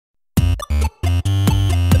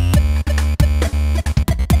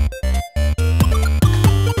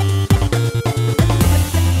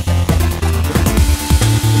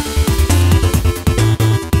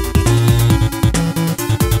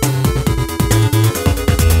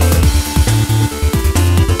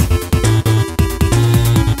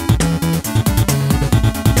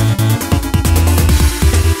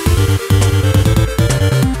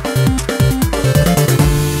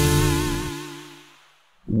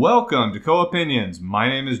Welcome to Co-Opinions. My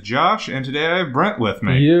name is Josh, and today I have Brent with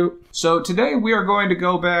me. You. So today we are going to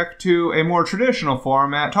go back to a more traditional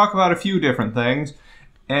format, talk about a few different things,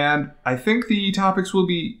 and I think the topics we'll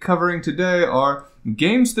be covering today are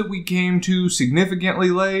games that we came to significantly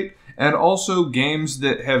late, and also games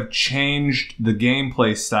that have changed the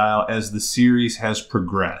gameplay style as the series has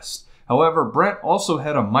progressed. However, Brent also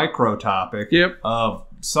had a micro topic of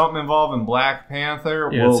something involving Black Panther.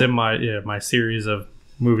 Yeah, it's in my series of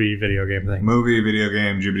movie video game things. Movie, video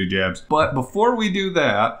game, jibbity jabs. But before we do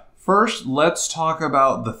that, first let's talk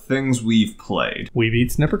about the things we've played. We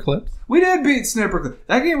beat Snipper Clips. We did beat Snipper Clips.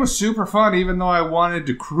 That game was super fun, even though I wanted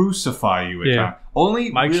to crucify you at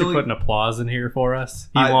times. Mike should put an applause in here for us.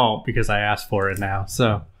 He won't because I asked for it now.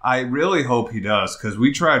 So I really hope he does, because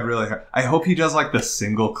we tried really hard. I hope he does like the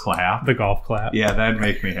single clap. The golf clap. Yeah, that'd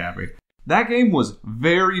make me happy. That game was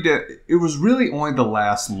it was really only the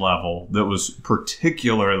last level that was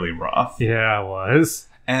particularly rough. Yeah, it was.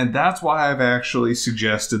 And that's why I've actually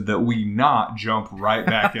suggested that we not jump right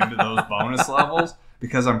back into those bonus levels,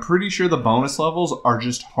 because I'm pretty sure the bonus levels are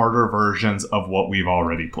just harder versions of what we've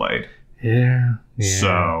already played. Yeah.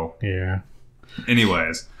 So,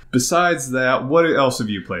 anyways, besides that, what else have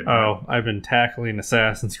you played? Oh, I've been tackling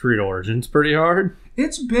Assassin's Creed Origins pretty hard.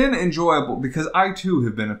 It's been enjoyable because I too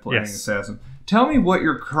have been playing Assassin. Tell me what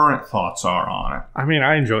your current thoughts are on it. I mean,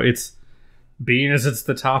 I enjoy it. Being as it's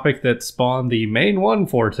the topic that spawned the main one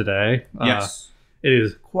for today. Yes. It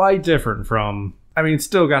is quite different from... I mean, it's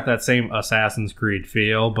still got that same Assassin's Creed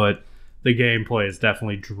feel, but the gameplay is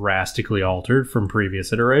definitely drastically altered from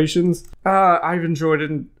previous iterations. I've enjoyed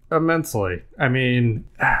it immensely. I mean,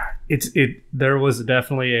 there was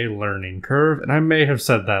definitely a learning curve, and I may have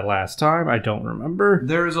said that last time. I don't remember.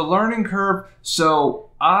 There is a learning curve, so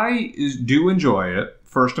I do enjoy it,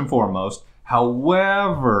 first and foremost.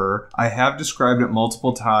 However, I have described it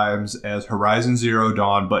multiple times as Horizon Zero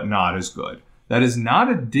Dawn, but not as good. That is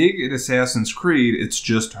not a dig at Assassin's Creed, it's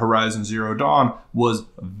just Horizon Zero Dawn was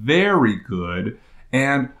very good,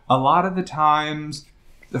 and a lot of the times,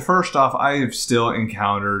 first off, I have still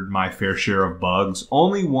encountered my fair share of bugs.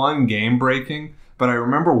 Only one game breaking, but I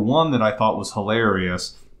remember one that I thought was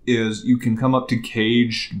hilarious, is you can come up to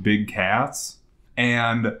caged big cats,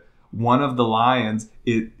 and one of the lions,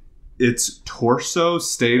 its torso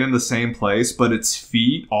stayed in the same place, but its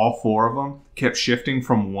feet, all four of them, kept shifting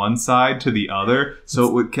from one side to the other,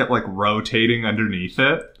 so it kept like rotating underneath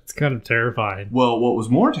it. It's kind of terrifying. Well, what was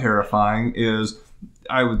more terrifying is,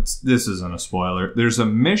 this isn't a spoiler, there's a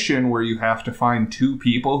mission where you have to find two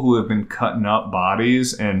people who have been cutting up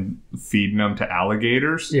bodies and feeding them to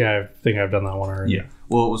alligators. Yeah, I think I've done that one already. Yeah.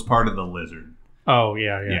 Well, it was part of the lizard. Oh,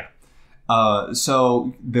 yeah.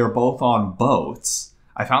 So they're both on boats.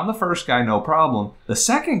 I found the first guy, no problem. The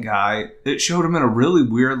second guy, it showed him in a really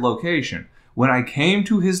weird location. When I came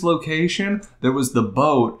to his location, there was the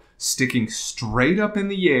boat sticking straight up in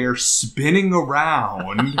the air, spinning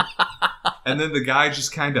around, and then the guy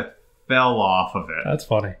just kind of fell off of it. That's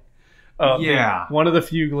funny. One of the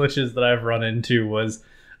few glitches that I've run into was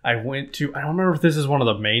I don't remember if this is one of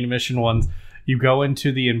the main mission ones. You go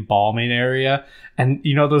into the embalming area, and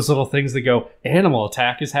you know those little things that go, animal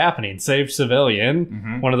attack is happening, save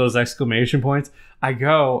civilian, one of those exclamation points. I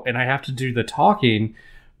go, and I have to do the talking,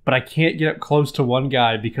 but I can't get up close to one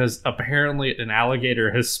guy because apparently an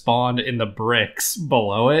alligator has spawned in the bricks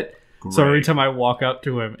below it. Great. So every time I walk up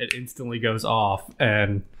to him, it instantly goes off.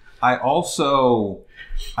 And I also,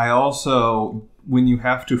 when you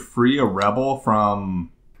have to free a rebel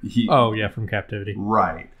from... from captivity.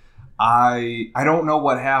 Right. I don't know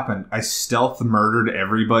what happened. I stealth murdered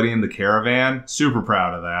everybody in the caravan. Super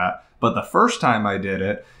proud of that. But the first time I did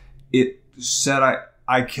it, it said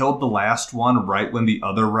I killed the last one right when the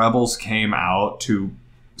other rebels came out to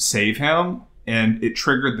save him. And it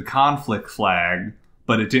triggered the conflict flag,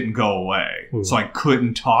 but it didn't go away. Ooh. So I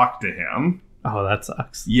couldn't talk to him. Oh, that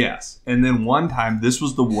sucks. Yes. And then one time, this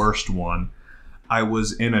was the worst one. I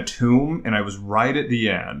was in a tomb, and I was right at the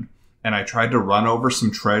end. And I tried to run over some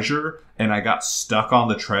treasure, and I got stuck on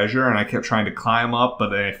the treasure, and I kept trying to climb up, but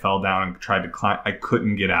then I fell down and tried to climb. I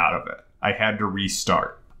couldn't get out of it. I had to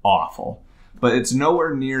restart. Awful. But it's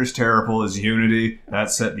nowhere near as terrible as Unity. That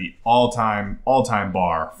set the all-time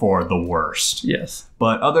bar for the worst. Yes.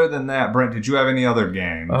 But other than that, Brent, did you have any other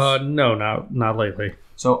games? No, not lately.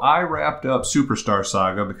 So I wrapped up Superstar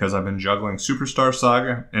Saga because I've been juggling Superstar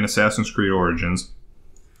Saga and Assassin's Creed Origins.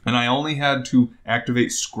 And I only had to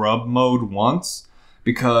activate scrub mode once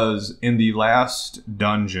because in the last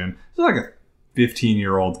dungeon, it's like a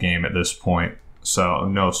 15-year-old game at this point, so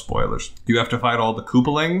no spoilers. You have to fight all the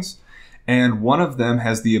Koopalings, and one of them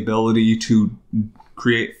has the ability to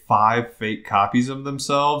create 5 fake copies of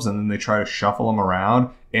themselves, and then they try to shuffle them around,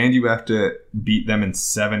 and you have to beat them in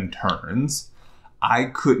 7 turns. I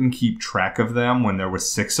couldn't keep track of them when there were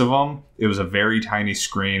 6 of them. It was a very tiny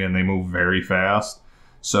screen, and they move very fast.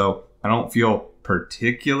 So I don't feel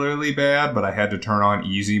particularly bad, but I had to turn on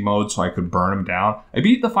easy mode so I could burn them down. I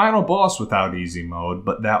beat the final boss without easy mode,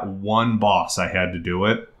 but that one boss I had to do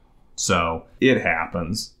it. So it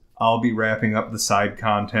happens. I'll be wrapping up the side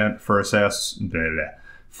content for Superstar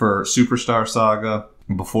Saga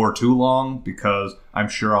before too long, because I'm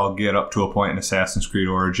sure I'll get up to a point in Assassin's Creed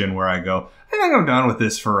Origin where I go, I think I'm done with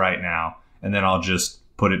this for right now. And then I'll just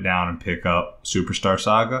put it down and pick up Superstar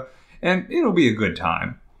Saga, and it'll be a good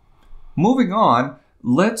time. Moving on,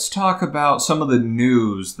 let's talk about some of the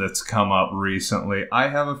news that's come up recently. I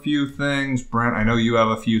have a few things. Brent, I know you have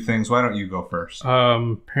a few things. Why don't you go first?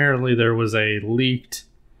 Apparently there was a leaked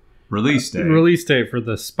release date for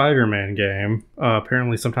the Spider-Man game.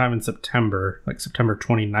 Apparently sometime in September, like September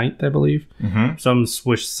 29th, I believe. Mm-hmm. Some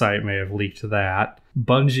Swish site may have leaked that.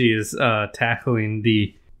 Bungie is tackling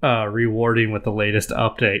the rewarding with the latest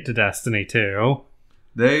update to Destiny 2.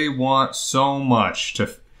 They want so much to...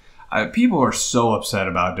 people are so upset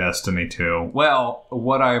about Destiny 2. Well,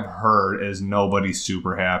 what I've heard is nobody's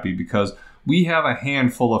super happy, because we have a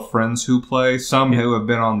handful of friends who play, some who have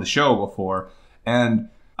been on the show before, and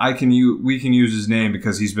we can use his name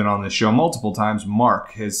because he's been on this show multiple times.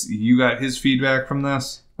 Mark, you got his feedback from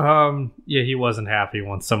this? Yeah, he wasn't happy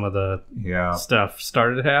once some of the stuff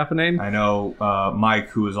started happening. I know Mike,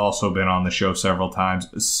 who has also been on the show several times,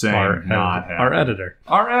 saying not happy.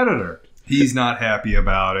 Our editor. He's not happy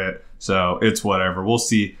about it, so it's whatever. We'll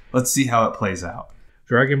see. Let's see how it plays out.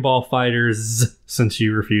 Dragon Ball FighterZ, since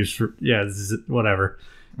you refused, whatever.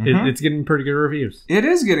 Mm-hmm. It's getting pretty good reviews. It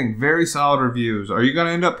is getting very solid reviews. Are you going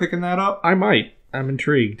to end up picking that up? I might. I'm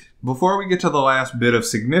intrigued. Before we get to the last bit of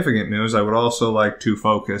significant news, I would also like to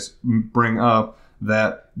bring up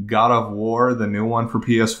that God of War, the new one for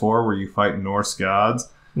PS4, where you fight Norse gods,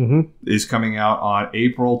 is coming out on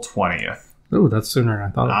April 20th. Oh, that's sooner than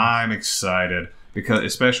I thought. I'm excited, because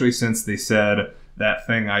especially since they said that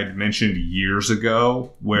thing I'd mentioned years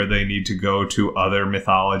ago, where they need to go to other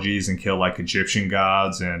mythologies and kill like Egyptian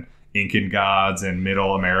gods and Incan gods and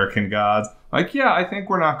Middle American gods. Like, yeah, I think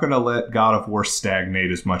we're not going to let God of War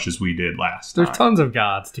stagnate as much as we did last time. There's tons of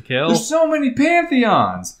gods to kill. There's so many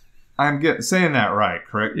pantheons. I'm saying that right,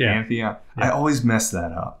 correct? Yeah. Pantheon. Yeah. I always mess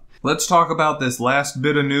that up. Let's talk about this last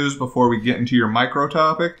bit of news before we get into your micro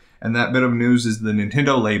topic. And that bit of news is the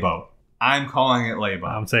Nintendo Labo. I'm calling it Labo.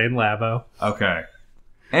 I'm saying Labo. Okay.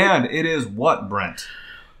 And it is what, Brent?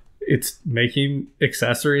 It's making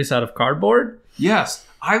accessories out of cardboard? Yes.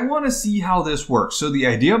 I want to see how this works. So the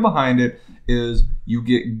idea behind it is you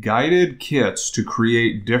get guided kits to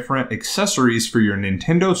create different accessories for your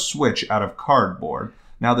Nintendo Switch out of cardboard.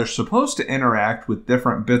 Now, they're supposed to interact with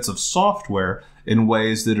different bits of software in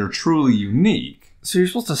ways that are truly unique. So you're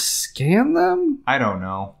supposed to scan them? I don't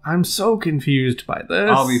know. I'm so confused by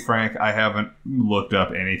this. I'll be frank, I haven't looked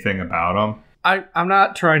up anything about them. I'm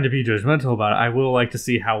not trying to be judgmental about it. I will like to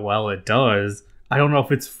see how well it does. I don't know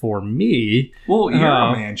if it's for me. Well, you're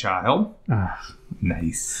a man-child.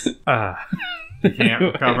 Nice. You can't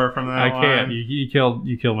recover from that I can't. You killed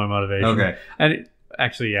my motivation. Okay. And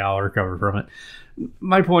actually, yeah, I'll recover from it.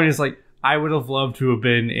 My point is, like, I would have loved to have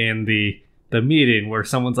been in the meeting where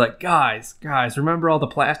someone's like, guys, remember all the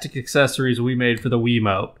plastic accessories we made for the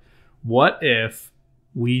Wiimote? What if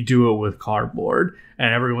we do it with cardboard?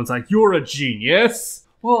 And everyone's like, you're a genius.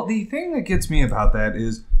 Well, the thing that gets me about that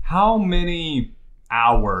is how many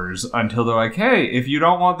hours until they're like, hey, if you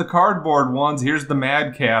don't want the cardboard ones, here's the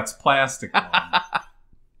Mad Catz plastic one.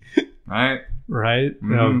 Right?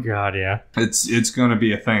 Mm-hmm. Oh, God, yeah. It's going to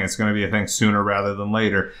be a thing. It's going to be a thing sooner rather than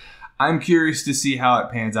later. I'm curious to see how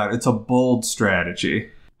it pans out. It's a bold strategy.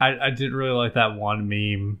 I did really like that one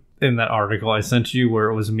meme in that article I sent you where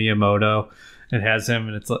it was Miyamoto. It has him,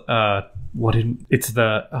 and it's some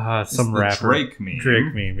rapper. Drake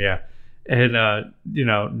meme, yeah. And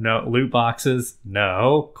no loot boxes,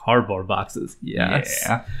 no cardboard boxes. Yes.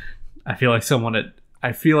 Yeah. I feel like someone at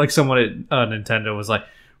Nintendo was like,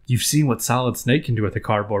 you've seen what Solid Snake can do with a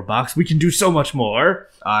cardboard box. We can do so much more.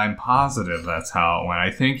 I'm positive that's how it went.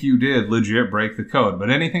 I think you did legit break the code. But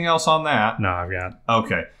anything else on that? No, I've got.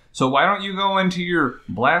 Okay. So why don't you go into your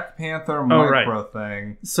Black Panther micro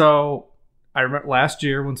thing? So I remember last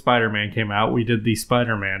year when Spider-Man came out, we did the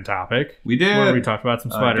Spider-Man topic. We did. Where we talked about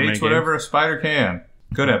some Spider-Man games. Whatever a spider can.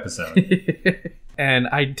 Good episode. And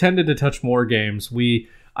I tended to touch more games.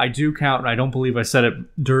 I do count, and I don't believe I said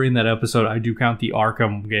it during that episode, I do count the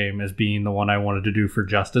Arkham game as being the one I wanted to do for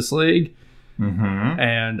Justice League.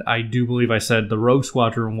 And I do believe I said the Rogue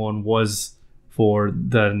Squadron one was for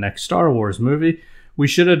the next Star Wars movie. We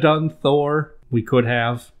should have done Thor. We could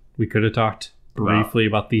have. We could have talked briefly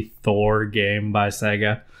about the Thor game by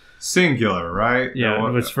Sega. Singular, right? Yeah,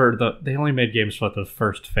 it was for they only made games for the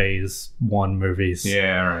first phase 1 movies.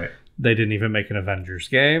 Yeah, right. They didn't even make an Avengers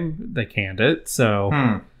game. They canned it.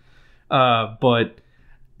 So, but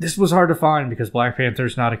this was hard to find because Black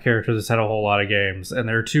Panther's not a character that's had a whole lot of games. And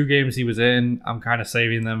there are 2 games he was in. I'm kind of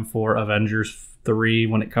saving them for Avengers 3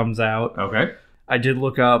 when it comes out. Okay. I did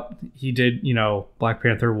look up. He did, Black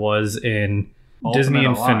Panther was in Ultimate Disney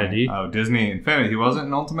Alliance. Infinity. Oh, Disney Infinity. He wasn't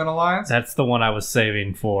in Ultimate Alliance? That's the one I was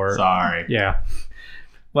saving for. Sorry. Yeah.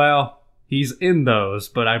 Well, he's in those,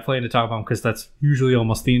 but I plan to talk about him because that's usually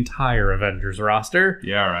almost the entire Avengers roster.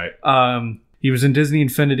 Yeah, right. He was in Disney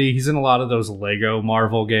Infinity. He's in a lot of those Lego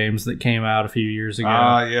Marvel games that came out a few years ago.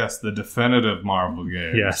 Yes, the definitive Marvel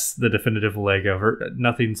games. Yes, the definitive Lego.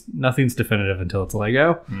 Nothing's definitive until it's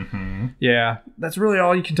Lego. Yeah, that's really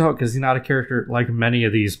all you can talk because he's not a character like many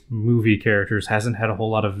of these movie characters. Hasn't had a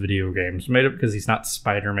whole lot of video games made up because he's not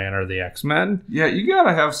Spider-Man or the X-Men. Yeah, you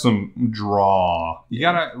gotta have some draw.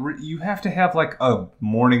 You have to have like a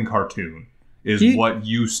morning cartoon. What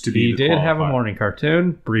used to be. He did have a morning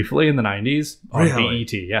cartoon briefly in the 90s on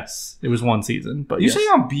BET. Yes, it was 1 season. But you say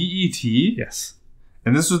on BET? Yes.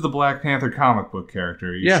 And this was the Black Panther comic book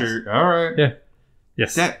character. You sure? All right. Yeah.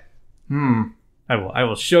 Yes. I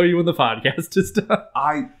will show you when the podcast is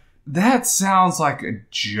done. That sounds like a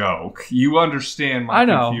joke. You understand my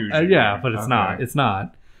confusion. Yeah, but it's not. It's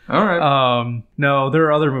not. All right. No, there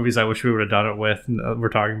are other movies I wish we would have done it with. We're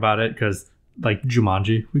talking about it because. Like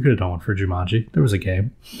Jumanji. We could have done one for Jumanji. There was a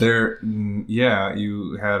game.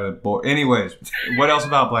 You had a boy. Anyways, what else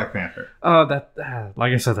about Black Panther?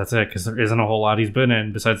 Like I said, that's it, because there isn't a whole lot he's been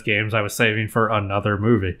in besides games I was saving for another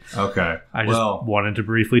movie. Okay. I just wanted to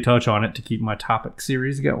briefly touch on it to keep my topic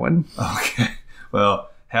series going. Okay.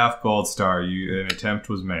 Well, half gold star. An attempt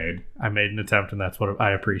was made. I made an attempt, and that's what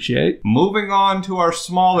I appreciate. Moving on to our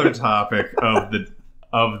smaller topic of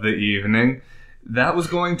the evening. That was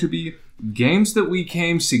going to be games that we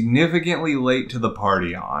came significantly late to the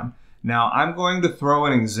party on. Now, I'm going to throw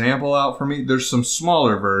an example out for me. There's some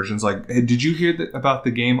smaller versions. Like, did you hear about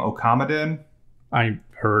the game a-Changin? I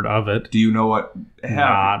heard of it. Do you know what?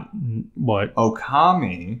 What?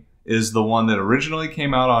 Okami is the one that originally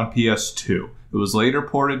came out on PS2. It was later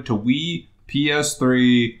ported to Wii,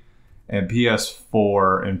 PS3, and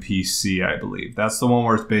PS4 and PC, I believe. That's the one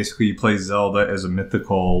where it's basically you play Zelda as a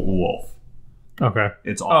mythical wolf. Okay.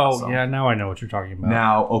 It's awesome. Oh, yeah, now I know what you're talking about.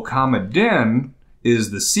 Now, a-Changin is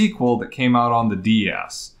the sequel that came out on the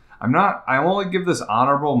DS. I only give this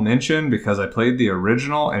honorable mention because I played the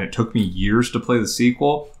original and it took me years to play the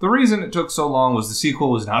sequel. The reason it took so long was the sequel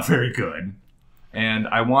was not very good. And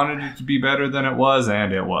I wanted it to be better than it was,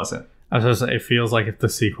 and it wasn't. I was going to say, it feels like if the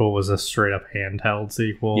sequel was a straight-up handheld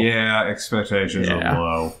sequel. Yeah, expectations are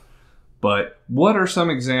low. But what are some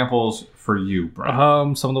examples for you,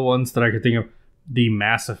 Brian? Some of the ones that I could think of. The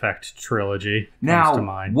Mass Effect trilogy comes to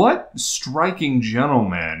mind. What striking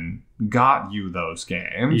gentleman got you those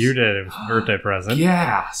games? You did. It was a birthday present.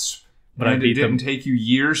 Yes. But it didn't take you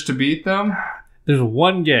years to beat them? There's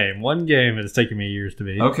one game it's taken me years to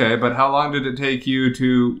beat. Okay, but how long did it take you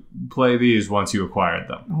to play these once you acquired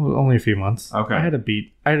them? Oh, only a few months. Okay.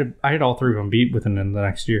 I had all 3 of them beat within the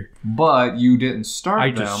next year. But you didn't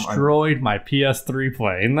start them. I destroyed my PS3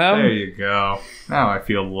 playing them. There you go. Now I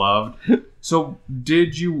feel loved. So,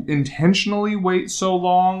 did you intentionally wait so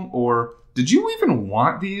long, or did you even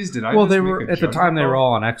want these? They were at the time they were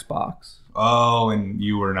all on Xbox. Oh, and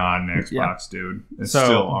you were not an Xbox dude.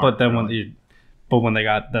 But when they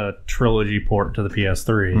got the trilogy port to the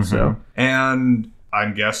PS3, so and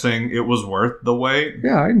I'm guessing it was worth the wait.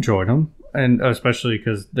 Yeah, I enjoyed them, and especially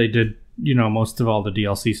because they did. Most of all the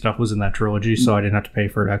DLC stuff was in that trilogy, so I didn't have to pay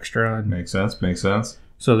for it extra. Makes sense.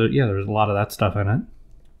 So there was a lot of that stuff in it.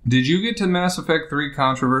 Did you get to Mass Effect 3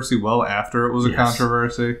 controversy well after it was a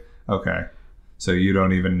controversy? Okay. So you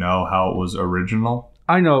don't even know how it was original?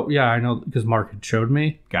 I know, because Mark had showed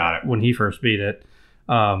me. Got it. When he first beat it.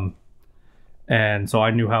 And so I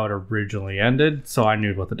knew how it originally ended, so I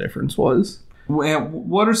knew what the difference was.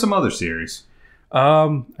 What are some other series?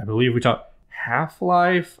 I believe we talked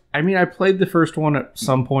Half-Life. I mean, I played the first one at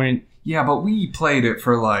some point. Yeah, but we played it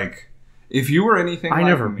for if you were anything I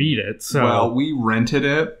never beat it, so... Well, we rented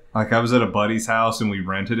it. I was at a buddy's house and we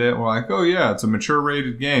rented it. We're like, oh yeah, it's a mature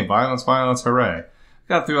rated game. Violence, hooray.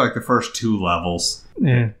 Got through the first 2 levels.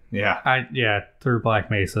 Yeah. Through Black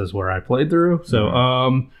Mesa is where I played through. So,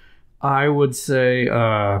 I would say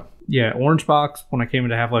Yeah, Orange Box when I came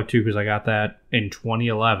into Half-Life 2 because I got that in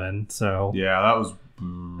 2011. So yeah, that was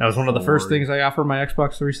one of the first things I got for my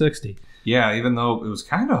Xbox 360. Yeah, even though it was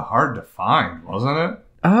kind of hard to find, wasn't it?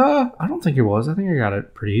 I don't think it was. I think I got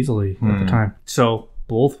it pretty easily at the time. So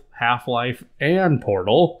both Half-Life and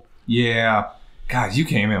Portal. Yeah. God, you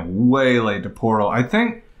came in way late to Portal. I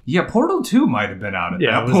think, Portal 2 might have been out at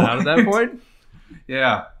that point. Yeah, it was out at that point?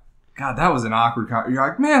 Yeah. God, that was an awkward... You're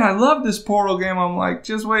like, man, I love this Portal game. I'm like,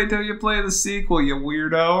 just wait till you play the sequel, you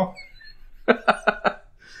weirdo.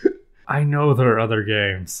 I know there are other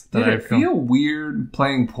games. Did it feel weird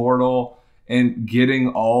playing Portal and getting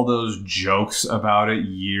all those jokes about it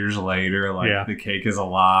years later? Like, the cake is a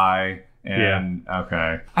lie. And,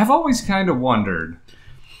 okay. I've always kind of wondered,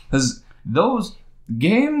 because those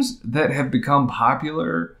games that have become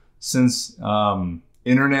popular since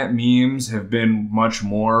internet memes have been much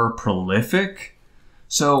more prolific.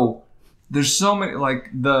 So there's so many, like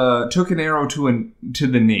the took an arrow to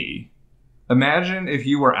the knee. Imagine if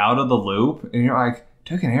you were out of the loop and you're like,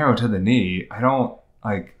 took an arrow to the knee.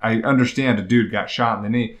 I understand a dude got shot in the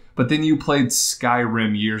knee, but then you played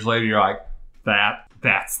Skyrim years later. You're like,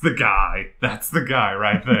 that's the guy. That's the guy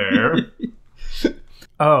right there.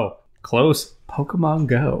 Oh, close. Pokemon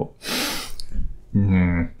Go.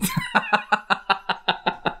 I'm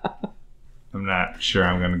not sure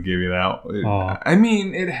I'm going to give you that. I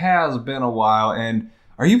mean, it has been a while, and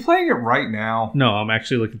are you playing it right now? No, I'm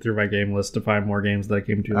actually looking through my game list to find more games that I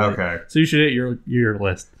came to late. Okay. So you should hit your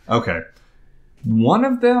list. Okay. One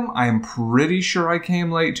of them I'm pretty sure I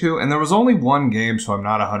came late to, and there was only one game, so I'm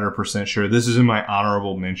not 100% sure. This is in my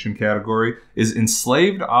honorable mention category, is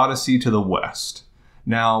Enslaved Odyssey to the West.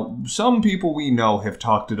 Now, some people we know have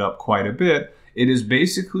talked it up quite a bit. It is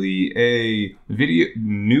basically a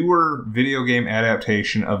newer video game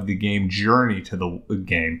adaptation of the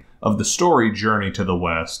story Journey to the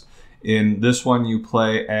West. In this one, you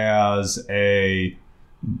play as a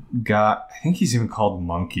guy, I think he's even called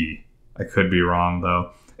Monkey. I could be wrong,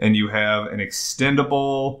 though. And you have an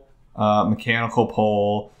extendable mechanical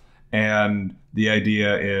pole, and the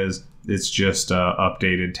idea is it's just an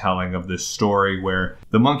updated telling of this story where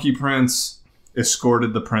the Monkey Prince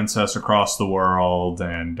escorted the princess across the world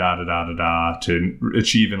and da-da-da-da-da to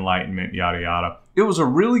achieve enlightenment, yada yada. It was a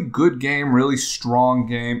really good game, really strong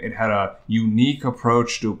game. It had a unique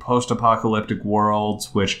approach to post-apocalyptic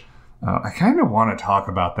worlds, which I kind of want to talk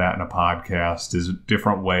about that in a podcast, is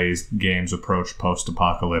different ways games approach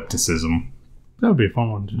post-apocalypticism. That would be a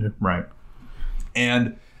fun one to do. Right.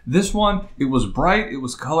 And this one, it was bright, it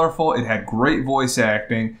was colorful, it had great voice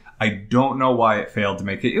acting. I don't know why it failed to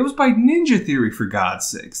make it. It was by Ninja Theory, for God's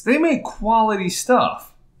sakes. They make quality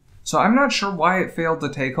stuff. So I'm not sure why it failed to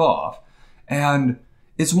take off. And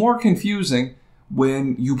it's more confusing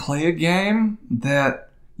when you play a game that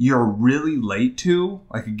you're really late to,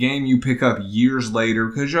 like a game you pick up years later,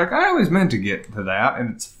 because you're like, I always meant to get to that,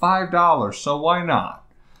 and it's $5, so why not?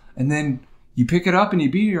 And then you pick it up and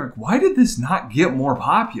you beat it, you're like, why did this not get more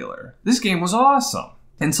popular? This game was awesome.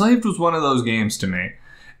 Enslaved was one of those games to me.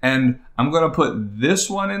 And I'm going to put this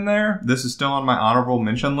one in there. This is still on my honorable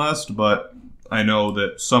mention list, but I know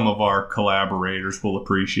that some of our collaborators will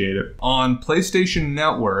appreciate it. On PlayStation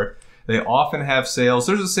Network, they often have sales.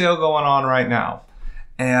 There's a sale going on right now.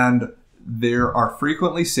 And there are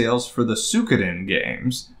frequently sales for the Suikoden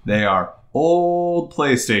games. They are old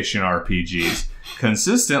PlayStation RPGs.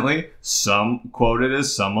 Consistently, some quoted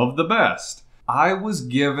as some of the best. I was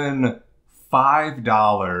given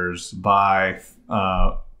 $5 by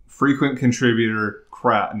frequent contributor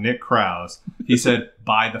Nick Krause. He said,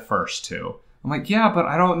 buy the first two. I'm like, yeah, but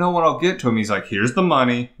I don't know when I'll get to them. He's like, here's the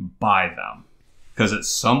money, buy them. Because at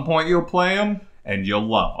some point you'll play them and you'll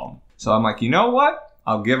love them. So I'm like, you know what?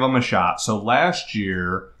 I'll give them a shot. So last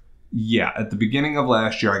year, at the beginning of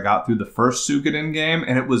last year, I got through the first Suikoden game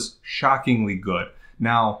and it was shockingly good.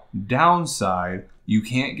 Now, downside, you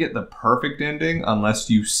can't get the perfect ending unless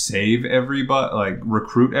you save everybody, like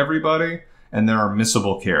recruit everybody. And there are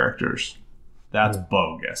missable characters. That's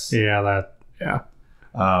bogus.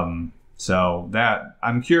 So that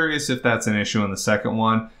I'm curious if that's an issue in the second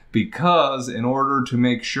one, because in order to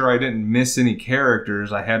make sure I didn't miss any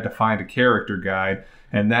characters, I had to find a character guide,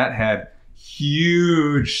 and that had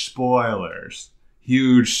huge spoilers.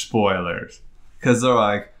 Huge spoilers. Because they're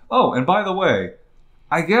like, oh, and by the way,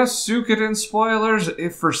 I guess Suikoden spoilers,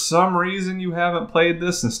 if for some reason you haven't played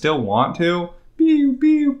this and still want to, pew,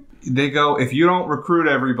 pew. They go, if you don't recruit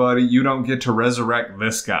everybody, you don't get to resurrect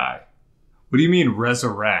this guy. What do you mean,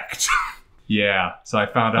 resurrect? Yeah, so I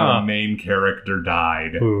found out a main character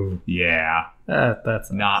died. Ooh. Yeah.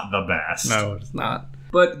 That's not the best. No, it's not.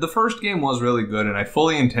 But the first game was really good, and I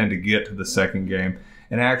fully intend to get to the second game.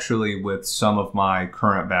 And actually, with some of my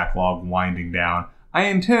current backlog winding down, I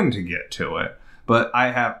intend to get to it. But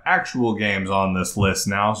I have actual games on this list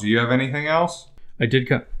now. So you have anything else? I did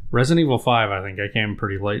Resident Evil 5, I think I came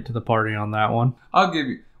pretty late to the party on that one. I'll give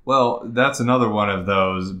you... Well, that's another one of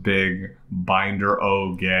those big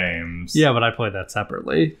Binder-O games. Yeah, but I played that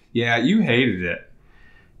separately. Yeah, you hated it.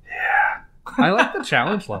 Yeah. I like the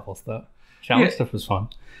challenge levels, though. Challenge stuff was fun.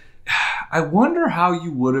 I wonder how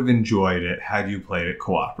you would have enjoyed it had you played it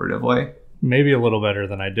cooperatively. Maybe a little better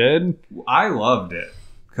than I did. I loved it.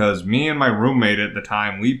 Because me and my roommate at the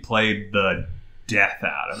time, we played the death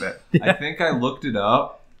out of it. Yeah. I think I looked it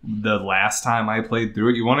up the last time I played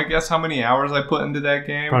through it. You want to guess how many hours I put into that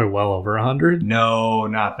game? Probably well over 100. No,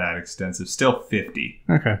 not that extensive. Still 50.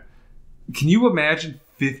 Okay. Can you imagine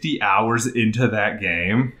 50 hours into that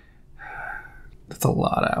game? That's a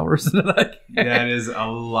lot of hours into that game. That is a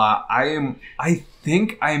lot. I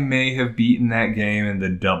think I may have beaten that game in the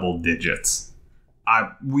double digits.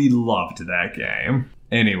 We loved that game.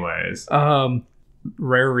 Anyways.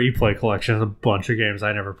 Rare Replay Collection has a bunch of games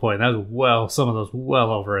I never played. That was some of those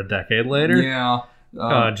well over a decade later. Yeah.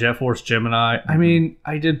 Jet Force Gemini. I mean,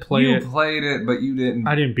 I did play it. You played it, but you didn't.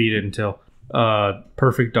 I didn't beat it until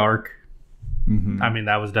Perfect Dark. Mm-hmm. I mean,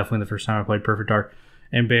 that was definitely the first time I played Perfect Dark.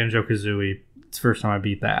 And Banjo-Kazooie. It's the first time I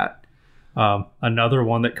beat that. Another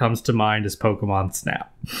one that comes to mind is Pokemon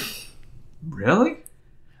Snap. Really?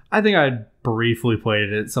 I think I briefly played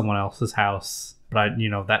it at someone else's house. But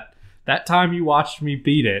that time you watched me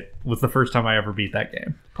beat it was the first time I ever beat that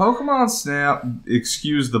game. Pokemon Snap,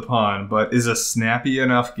 excuse the pun, but is a snappy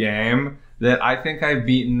enough game that I think I've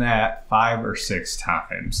beaten that 5 or 6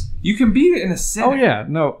 times. You can beat it in a set. Oh, yeah.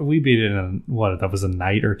 No, we beat it in, that was a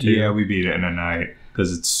night or two? Yeah, we beat it in a night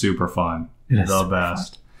because it's super fun. It is the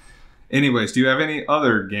best. Fun. Anyways, do you have any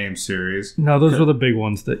other game series? No, those were the big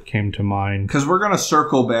ones that came to mind. Because we're going to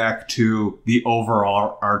circle back to the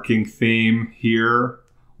overall arcing theme here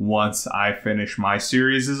once I finish my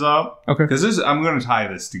series is up. Okay. Because I'm going to tie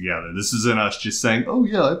this together. This isn't us just saying, oh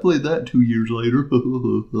yeah, I played that 2 years later.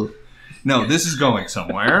 No, this is going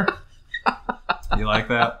somewhere. You like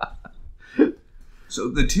that? So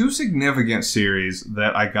the 2 significant series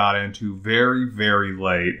that I got into very, very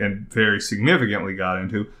late and very significantly got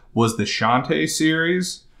into was the Shantae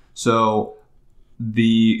series. So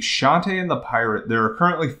the Shantae and the Pirate, there are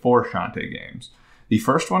currently 4 Shantae games. The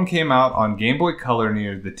first one came out on Game Boy Color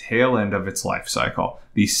near the tail end of its life cycle.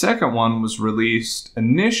 The second one was released,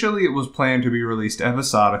 initially it was planned to be released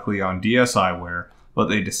episodically on DSiWare, but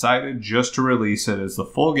they decided just to release it as the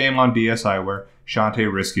full game on DSiWare,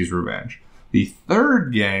 Shantae Risky's Revenge. The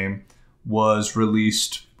third game was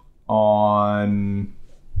released on...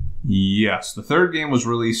 Yes, the third game was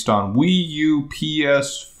released on Wii U,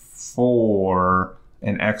 PS4,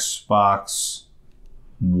 and Xbox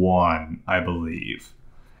One, I believe.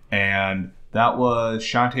 And that was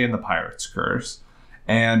Shantae and the Pirate's Curse.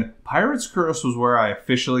 And Pirate's Curse was where I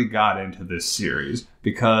officially got into this series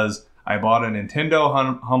because I bought a Nintendo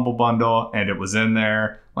Humble Bundle and it was in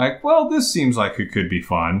there. Like, well, this seems like it could be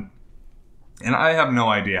fun. And I have no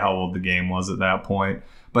idea how old the game was at that point.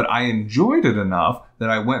 But I enjoyed it enough that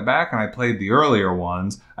I went back and I played the earlier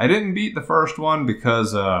ones. I didn't beat the first one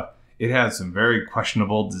because it had some very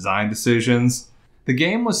questionable design decisions. The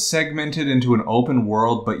game was segmented into an open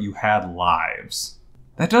world, but you had lives.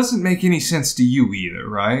 That doesn't make any sense to you either,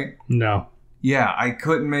 right? No. Yeah, I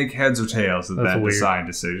couldn't make heads or tails of that design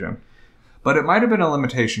decision. But it might have been a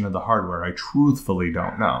limitation of the hardware. I truthfully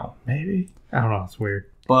don't know. Maybe. I don't know. It's weird.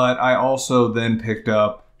 But I also then picked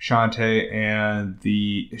up Shantae and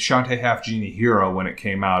the Shantae Half Genie Hero when it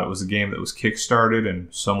came out. It was a game that was kickstarted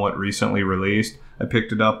and somewhat recently released. I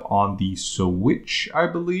picked it up on the Switch, I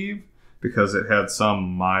believe, because it had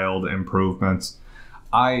some mild improvements.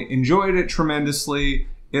 I enjoyed it tremendously.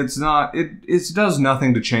 It does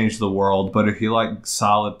nothing to change the world, but if you like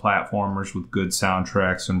solid platformers with good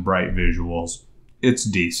soundtracks and bright visuals, it's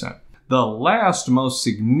decent. The last most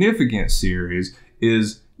significant series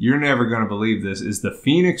is, you're never going to believe this, is the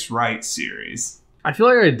Phoenix Wright series. I feel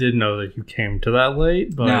like I did know that you came to that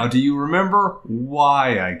late, but... Now, do you remember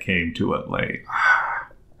why I came to it late?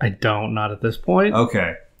 I don't, not at this point.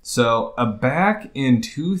 Okay, so back in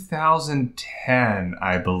 2010,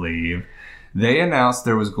 I believe, they announced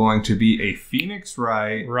there was going to be a Phoenix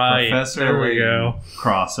Wright Professor Layton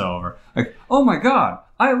crossover. Like, oh my god,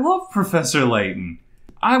 I love Professor Layton.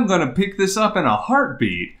 I'm going to pick this up in a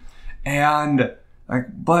heartbeat. And,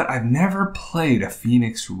 but I've never played a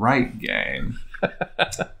Phoenix Wright game.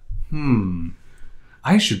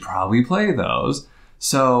 I should probably play those.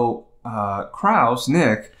 So Kraus,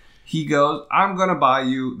 Nick, he goes, I'm going to buy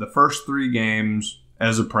you the first 3 games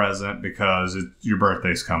as a present because your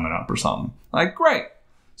birthday's coming up or something. Like, great.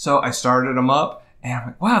 So I started them up, and I'm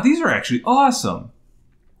like, wow, these are actually awesome.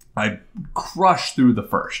 I crushed through the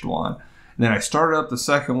first one. And then I started up the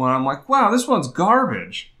second one. I'm like, wow, this one's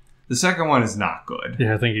garbage. The second one is not good.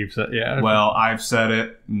 Yeah, I think you've said, yeah. Well, I've said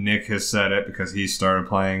it. Nick has said it because he started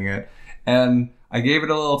playing it. And I gave it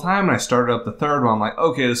a little time, and I started up the third one. I'm like,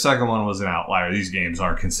 okay, the second one was an outlier. These games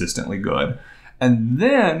aren't consistently good. And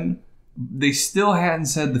then they still hadn't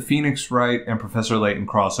said the Phoenix Wright and Professor Layton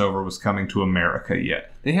crossover was coming to America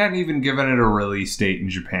yet. They hadn't even given it a release date in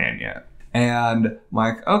Japan yet. And I'm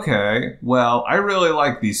like, okay, well, I really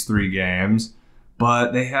like these 3 games,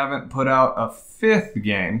 but they haven't put out a 5th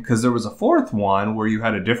game because there was a 4th one where you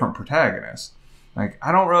had a different protagonist. Like,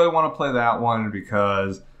 I don't really want to play that one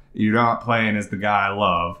because you're not playing as the guy I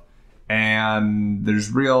love. And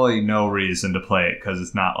there's really no reason to play it because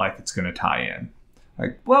it's not like it's going to tie in.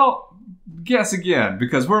 Like, well, guess again,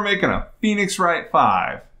 because we're making a Phoenix Wright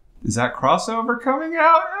 5. Is that crossover coming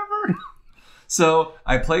out ever? So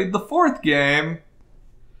I played the 4th game.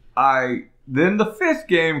 Then the 5th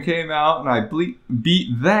game came out, and I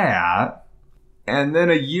beat that. And then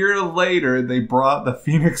a year later, they brought the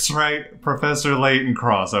Phoenix Wright Professor Layton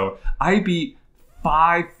crossover. I beat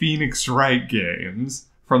 5 Phoenix Wright games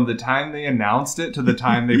from the time they announced it to the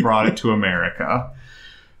time they brought it to America.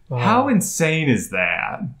 How insane is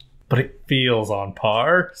that? But it feels on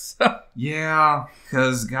par. So. Yeah,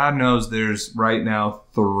 because God knows there's right now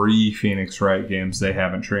 3 Phoenix Wright games they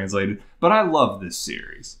haven't translated. But I love this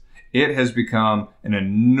series. It has become an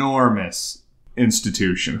enormous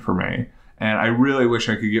institution for me. And I really wish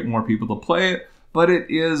I could get more people to play it. But it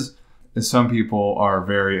is, some people are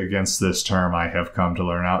very against this term, I have come to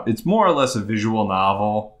learn out. It's more or less a visual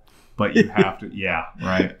novel. But you have to, yeah,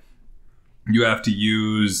 right. You have to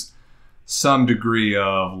use some degree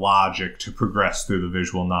of logic to progress through the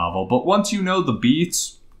visual novel. But once you know the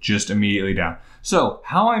beats, just immediately down. So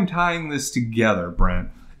how I'm tying this together, Brent,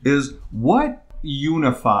 is what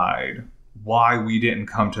unified why we didn't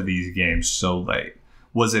come to these games so late.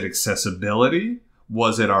 Was it accessibility?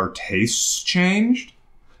 Was it our tastes changed?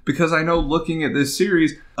 Because I know looking at this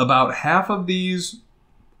series, about half of these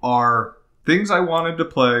are things I wanted to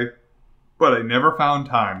play, but I never found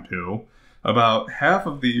time to. About half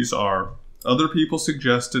of these are other people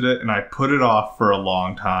suggested it, and I put it off for a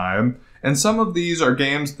long time. And some of these are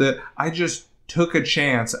games that I just took a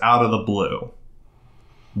chance out of the blue.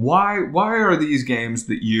 Why are these games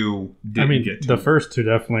that you didn't get to? The first 2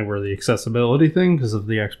 definitely were the accessibility thing because of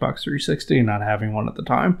the Xbox 360 and not having one at the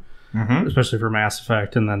time. Mm-hmm. Especially for Mass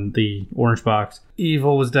Effect, and then the Orange Box.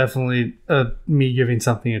 Evil was definitely me giving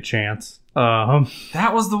something a chance.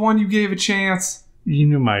 That was the one you gave a chance? You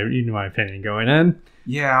knew my opinion going in.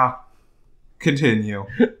 Yeah. Continue.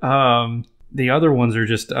 The other ones are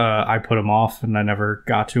just, I put them off, and I never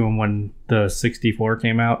got to them when the 64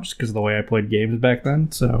 came out, just because of the way I played games back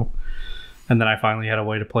then. So, and then I finally had a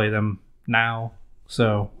way to play them now,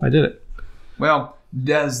 so I did it. Well,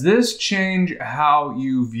 does this change how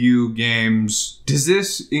you view games? Does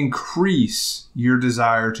this increase your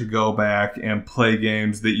desire to go back and play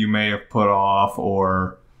games that you may have put off,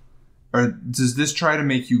 or does this try to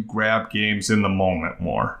make you grab games in the moment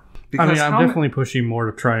more? Because I'm definitely pushing more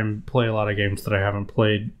to try and play a lot of games that I haven't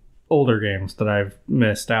played, older games that I've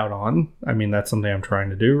missed out on. That's something I'm trying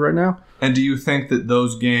to do right now. And do you think that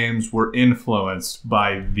those games were influenced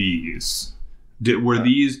by these? Were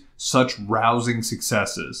these such rousing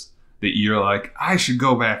successes that you're like, I should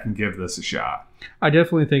go back and give this a shot? I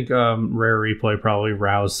definitely think Rare Replay probably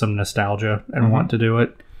roused some nostalgia and want to do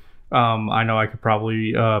it. I know I could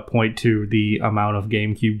probably point to the amount of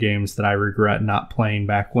GameCube games that I regret not playing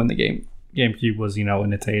back when the GameCube was,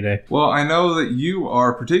 in its heyday. Well, I know that you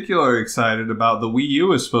are particularly excited about the Wii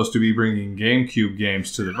U is supposed to be bringing GameCube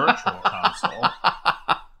games to the Virtual Console.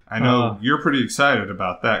 I know you're pretty excited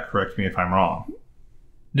about that. Correct me if I'm wrong.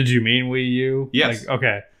 Did you mean Wii U? Yes.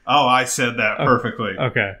 Okay. Oh, I said that perfectly.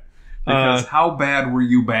 Okay. Because how bad were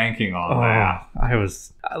you banking on that? I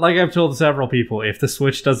was, like I've told several people, if the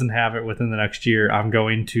Switch doesn't have it within the next year, I'm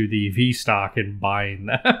going to the V-Stock and buying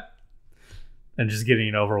that. And just getting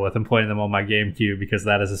it over with and playing them on my GameCube, because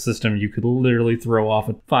that is a system you could literally throw off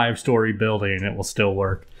a 5-story building and it will still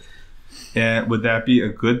work. And would that be a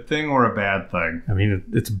good thing or a bad thing?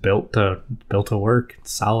 It's built to work.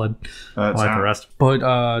 It's solid. Like the rest.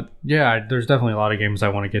 But yeah, there's definitely a lot of games I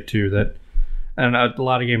want to get to that. And a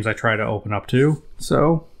lot of games I try to open up to,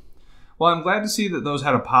 so... Well, I'm glad to see that those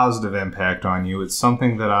had a positive impact on you. It's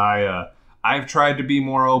something that I've tried to be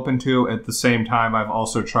more open to. At the same time, I've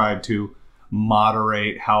also tried to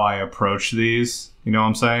moderate how I approach these. You know what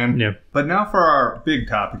I'm saying? Yeah. But now for our big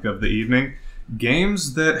topic of the evening,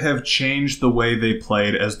 games that have changed the way they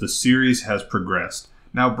played as the series has progressed.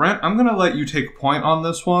 Now, Brent, I'm going to let you take point on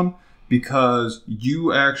this one because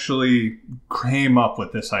you actually came up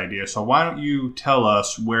with this idea. So why don't you tell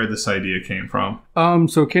us where this idea came from?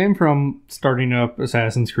 So it came from starting up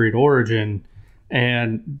Assassin's Creed Origin,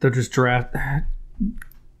 and they're just drastic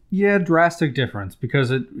difference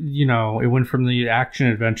because it went from the action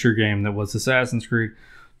adventure game that was Assassin's Creed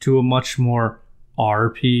to a much more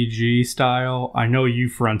RPG style. I know you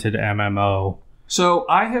fronted MMO. So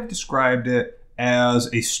I have described it as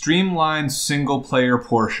a streamlined single-player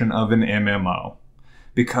portion of an MMO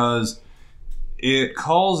because it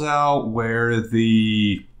calls out where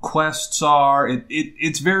the quests are.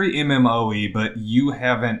 It's very MMO-y, but you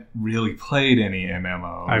haven't really played any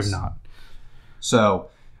MMOs. I've not. So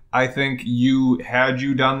I think had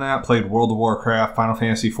you done that, played World of Warcraft, Final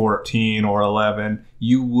Fantasy 14 or 11,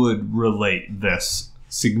 you would relate this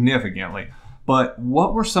significantly. But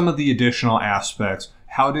what were some of the additional aspects?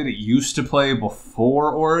 How did it used to play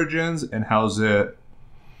before Origins, and how's it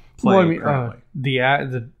playing currently?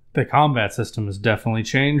 The combat system has definitely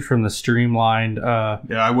changed from the streamlined... yeah,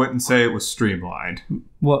 I wouldn't say it was streamlined.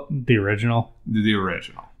 What, the original? The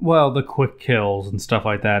original. Well, the quick kills and stuff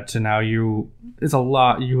like that, to now you have a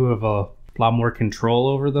lot more control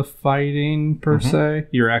over the fighting, per se.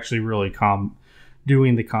 You're actually really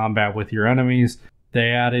doing the combat with your enemies. They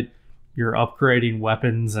added... You're upgrading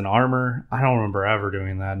weapons and armor. I don't remember ever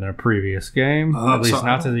doing that in a previous game. At least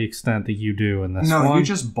not to the extent that you do in this one. No, you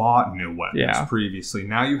just bought new weapons previously.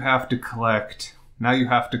 Now you have to collect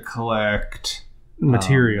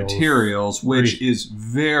materials, which is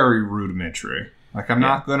very rudimentary. Like I'm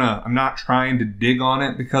not trying to dig on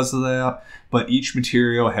it because of that, but each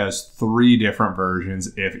material has 3 different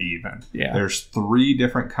versions, if even. Yeah. There's 3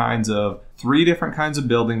 different kinds of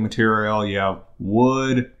building material. You have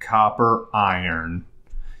wood, copper, iron.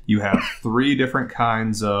 You have 3 different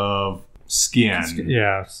kinds of skin.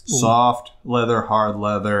 Yeah. Soft leather, hard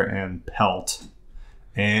leather, and pelt.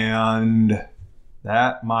 And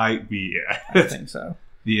that might be it. I think so.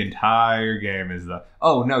 The entire game is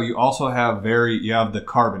you also have the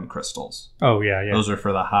carbon crystals. Oh yeah. Those are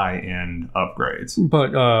for the high end upgrades.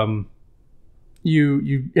 But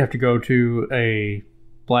you have to go to a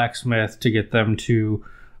blacksmith to get them to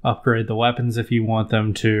upgrade the weapons if you want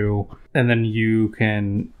them to, and then you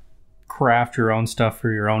can craft your own stuff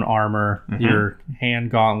for your own armor, your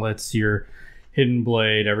hand gauntlets, your hidden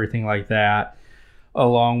blade, everything like that.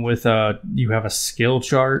 Along with you have a skill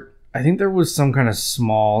chart. I think there was some kind of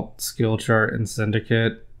small skill chart in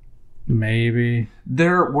Syndicate. Maybe.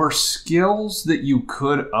 There were skills that you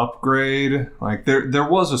could upgrade. Like there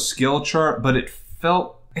was a skill chart, but it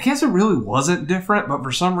felt... I guess it really wasn't different, but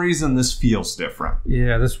for some reason this feels different.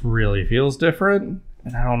 Yeah, this really feels different,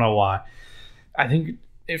 and I don't know why. I think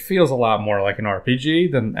it feels a lot more like an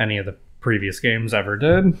RPG than any of the previous games ever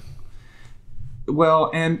did. Well,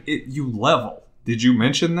 and you level. Did you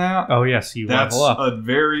mention that? Oh, yes, level up. That's a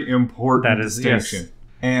very important distinction. Yes.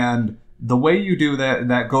 And the way you do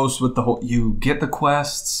that goes with the whole... You get the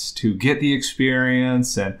quests to get the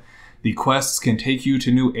experience, and the quests can take you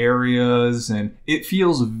to new areas, and it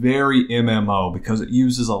feels very MMO because it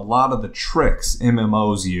uses a lot of the tricks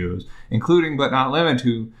MMOs use, including but not limited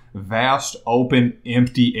to vast, open,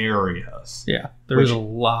 empty areas. Yeah, there's a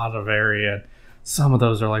lot of area. Some of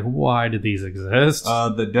those are like, why did these exist?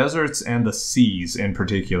 The deserts and the seas in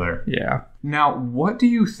particular. Yeah. Now, what do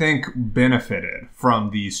you think benefited from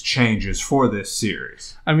these changes for this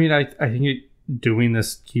series? I mean, I think doing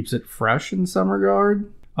this keeps it fresh in some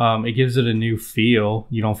regard. It gives it a new feel.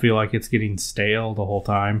 You don't feel like it's getting stale the whole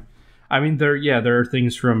time. I mean, there are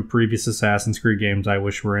things from previous Assassin's Creed games I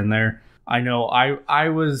wish were in there. I know I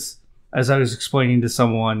was, as I was explaining to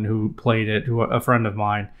someone who played it, a friend of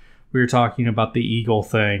mine, we were talking about the eagle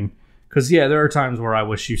thing. Because, there are times where I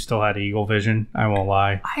wish you still had eagle vision. I won't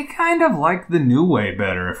lie. I kind of like the new way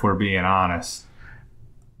better, if we're being honest.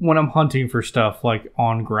 When I'm hunting for stuff, like,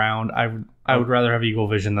 on ground, I would rather have eagle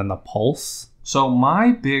vision than the pulse. So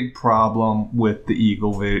my big problem with the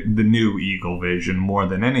new eagle vision, more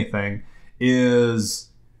than anything,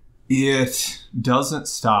 is it doesn't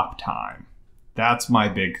stop time. That's my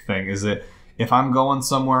big thing, is that if I'm going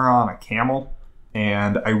somewhere on a camel...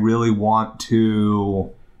 and I really want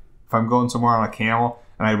to... If I'm going somewhere on a camel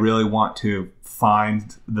and I really want to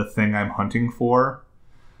find the thing I'm hunting for,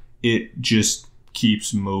 it just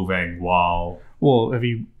keeps moving while... Well, have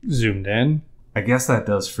you zoomed in? I guess that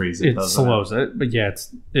does freeze it, It slows it, but yeah,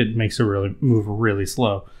 it makes it really move really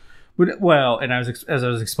slow. But, well, and as I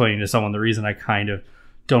was explaining to someone, the reason I kind of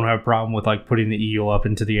don't have a problem with like putting the eagle up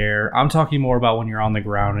into the air, I'm talking more about when you're on the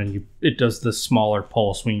ground and it does the smaller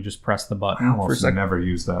pulse when you just press the button. I almost never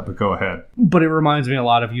use that, but go ahead. But it reminds me a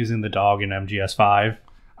lot of using the dog in MGS5.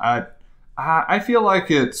 I feel like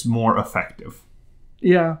it's more effective.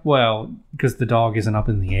 Yeah, well, because the dog isn't up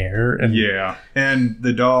in the air. And and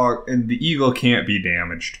the eagle can't be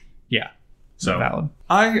damaged. Yeah, so valid.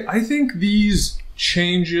 I think these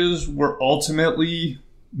changes were ultimately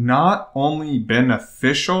not only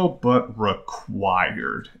beneficial, but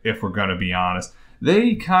required, if we're going to be honest.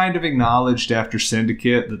 They kind of acknowledged after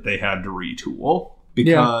Syndicate that they had to retool.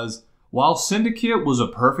 Because while Syndicate was a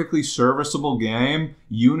perfectly serviceable game,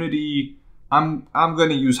 Unity... I'm going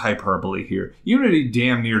to use hyperbole here. Unity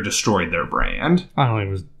damn near destroyed their brand. I don't think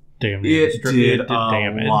it was damn near destroyed. It did a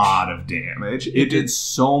lot of damage. It did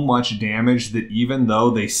so much damage that even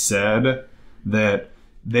though they said that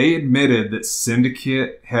they admitted that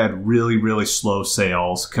Syndicate had really, really slow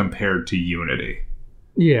sales compared to Unity.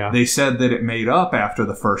 Yeah. They said that it made up after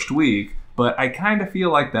the first week, but I kind of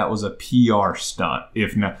feel like that was a PR stunt.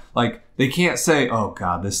 If not, like, they can't say, oh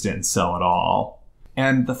God, this didn't sell at all.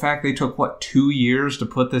 And the fact they took, 2 years to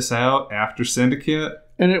put this out after Syndicate?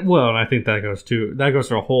 And I think that goes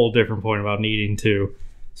to a whole different point about needing to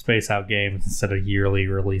space out games instead of yearly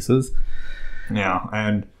releases.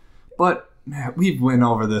 Yeah, but we've went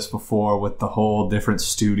over this before with the whole different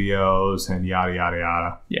studios and yada yada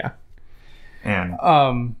yada. Yeah. And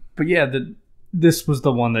but yeah, this was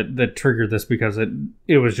the one that triggered this because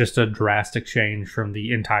it was just a drastic change from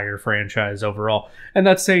the entire franchise overall. And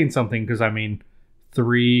that's saying something because, I mean,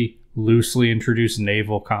 3 loosely introduced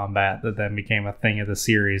naval combat that then became a thing of the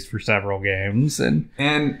series for several games.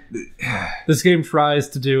 And this game tries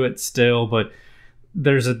to do it still, but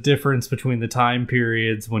there's a difference between the time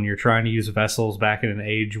periods when you're trying to use vessels back in an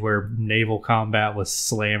age where naval combat was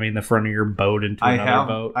slamming the front of your boat into another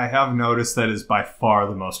boat. I have noticed that is by far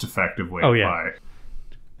the most effective way to fight.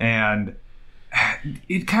 And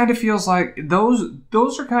it kind of feels like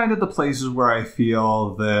those are kind of the places where I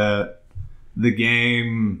feel that the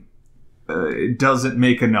game doesn't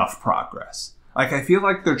make enough progress. Like, I feel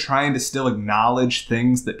like they're trying to still acknowledge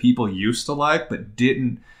things that people used to like, but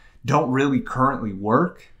don't really currently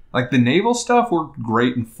work. Like, the naval stuff worked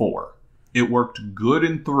great in 4. It worked good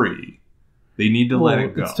in 3. They need to let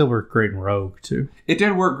it go. It still worked great in Rogue, too. It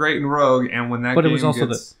did work great in Rogue, and when that but game it was also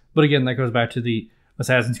but again, that goes back to the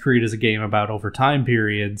Assassin's Creed is a game about over time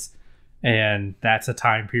periods, and that's a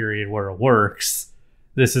time period where it works.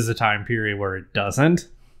 This is a time period where it doesn't.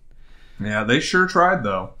 Yeah, they sure tried,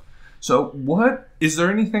 though. So, is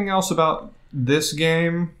there anything else about this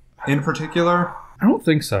game in particular? I don't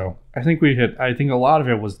think so. I think a lot of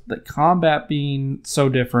it was the combat being so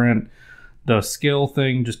different, the skill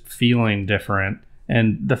thing just feeling different,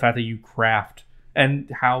 and the fact that you craft,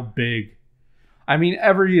 and how big. I mean,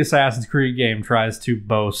 every Assassin's Creed game tries to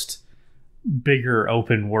boast bigger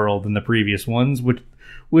open world than the previous ones, with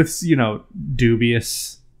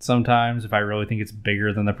dubious sometimes if I really think it's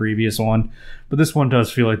bigger than the previous one. But this one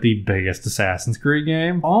does feel like the biggest Assassin's Creed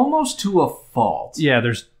game. Almost to a fault. Yeah,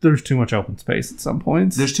 there's too much open space at some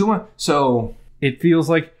points. There's too much. So it feels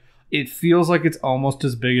like it's almost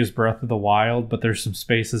as big as Breath of the Wild, but there's some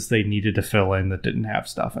spaces they needed to fill in that didn't have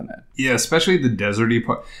stuff in it. Yeah, especially the deserty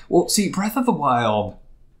part. Well, see, Breath of the Wild,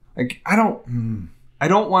 like, I don't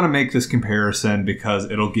want to make this comparison because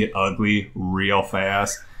it'll get ugly real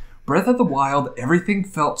fast. Breath of the Wild, everything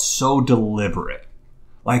felt so deliberate.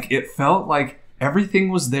 Like, it felt like everything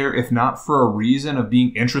was there, if not for a reason of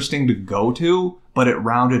being interesting to go to, but it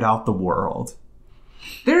rounded out the world.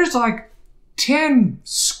 There's like 10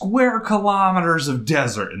 square kilometers of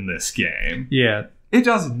desert in this game. Yeah. It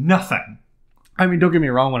does nothing. I mean, don't get me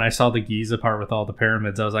wrong, when I saw the Giza part with all the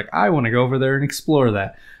pyramids, I was like, I want to go over there and explore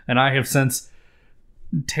that. And I have since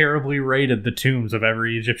terribly rated the tombs of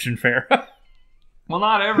every Egyptian pharaoh. Well,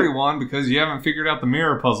 not everyone, because you haven't figured out the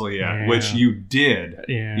mirror puzzle yet, which you did.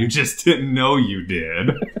 Yeah. You just didn't know you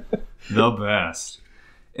did. The best.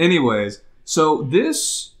 Anyways, so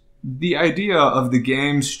the idea of the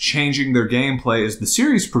games changing their gameplay as the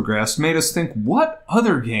series progressed made us think, what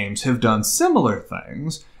other games have done similar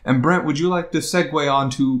things? And Brent, would you like to segue on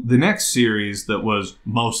to the next series that was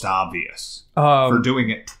most obvious for doing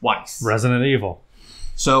it twice? Resident Evil.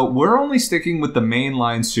 So we're only sticking with the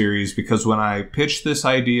mainline series because when I pitched this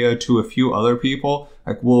idea to a few other people,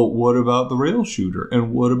 like, well, what about the rail shooter?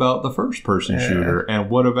 And what about the first-person shooter?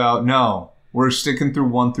 And what about... No, we're sticking through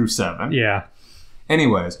 1 through 7. Yeah.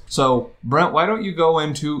 Anyways, so Brent, why don't you go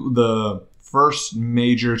into the first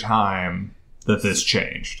major time that this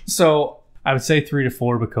changed. So I would say 3 to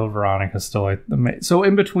 4, but Code Veronica is still like so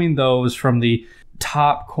in between those, from the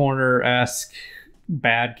top corner-esque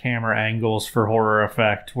bad camera angles for horror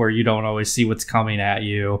effect where you don't always see what's coming at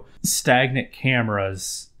you, stagnant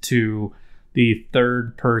cameras, to the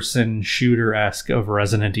third-person shooter-esque of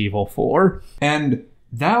Resident Evil 4. And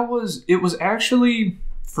it was actually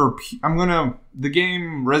the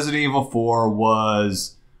game Resident Evil 4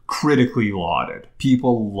 was critically lauded.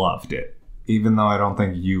 People loved it, even though I don't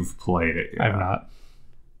think you've played it yet. I've not.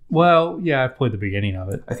 Well, yeah, I've played the beginning of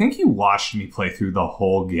it. I think you watched me play through the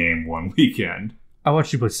whole game one weekend. I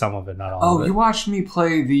watched you play some of it, not all of it. Oh, you watched me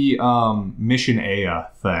play the Mission A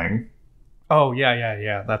thing. Oh,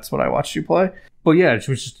 yeah. That's what I watched you play. But yeah, it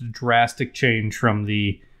was just a drastic change from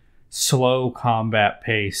the slow combat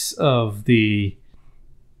pace of the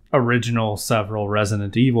original several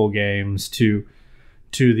Resident Evil games to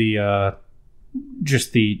the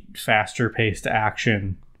just the faster paced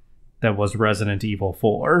action that was Resident Evil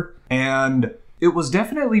 4. And it was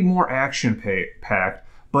definitely more action packed,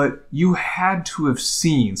 but you had to have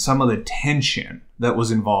seen some of the tension that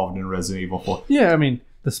was involved in Resident Evil 4. Yeah, I mean,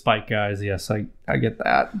 the Spike guys, yes, I get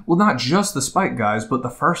that. Well, not just the Spike guys, but the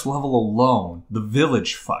first level alone, the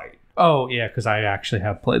village fight. Oh, yeah, because I actually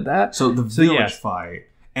have played that. So the village fight.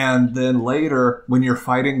 And then later, when you're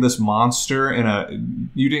fighting this monster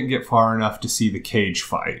you didn't get far enough to see the cage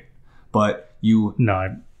fight, but you...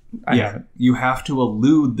 No, I haven't. You have to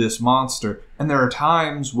elude this monster, and there are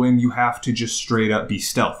times when you have to just straight up be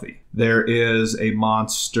stealthy. There is a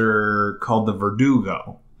monster called the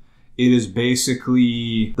Verdugo.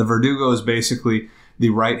 The Verdugo is basically the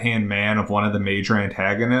right-hand man of one of the major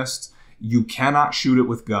antagonists. You cannot shoot it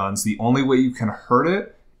with guns. The only way you can hurt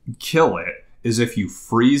it, kill it, is if you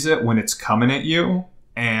freeze it when it's coming at you,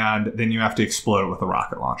 and then you have to explode it with a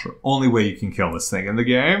rocket launcher. Only way you can kill this thing in the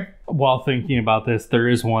game. While thinking about this, there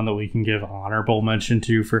is one that we can give honorable mention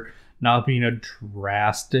to for not being a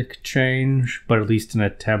drastic change, but at least an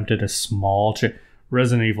attempt at a small change.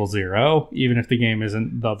 Resident Evil 0, even if the game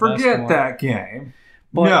isn't the best one. Forget that game.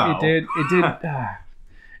 But no.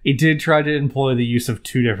 It did try to employ the use of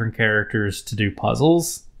 2 different characters to do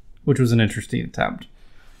puzzles, which was an interesting attempt.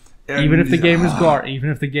 Even if the game is even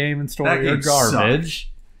if the game and story are garbage,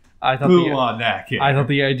 I thought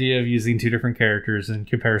the idea of using 2 different characters in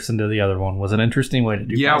comparison to the other one was an interesting way to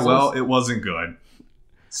do puzzles. Yeah, well, it wasn't good.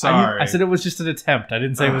 Sorry. I said it was just an attempt. I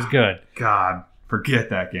didn't say it was good. God, forget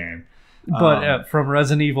that game. But from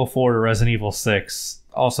Resident Evil 4 to Resident Evil 6,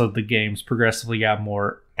 also the games progressively got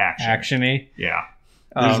more action-y. Yeah.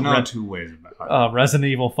 There's no two ways about it. Resident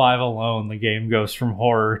Evil 5 alone, the game goes from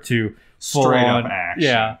horror to straight-up action.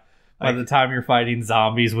 Yeah. By the time you're fighting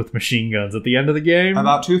zombies with machine guns at the end of the game.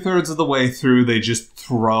 About 2/3 of the way through, they just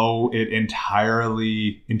throw it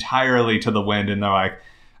entirely to the wind, and they're like,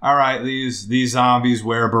 all right, these zombies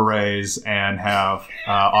wear berets and have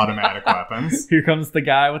automatic weapons. Here comes the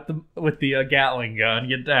guy with the Gatling gun.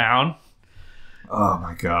 Get down. Oh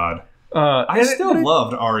my god. I still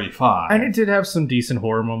loved RE5. And it did have some decent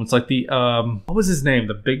horror moments, like the what was his name?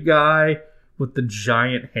 The big guy with the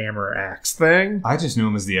giant hammer axe thing. I just knew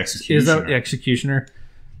him as the Executioner. Is that the Executioner?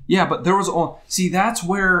 Yeah, but there was that's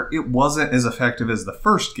where it wasn't as effective as the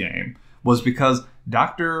first game, was because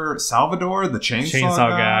Dr. Salvador, the chainsaw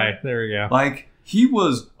guy, there we go. Like, he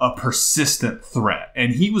was a persistent threat,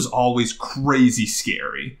 and he was always crazy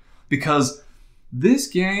scary. Because this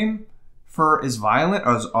game, for as violent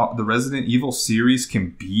as the Resident Evil series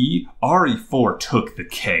can be, RE4 took the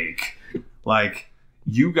cake. Like,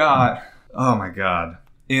 you got... Oh my god.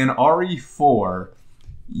 In RE4,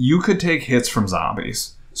 you could take hits from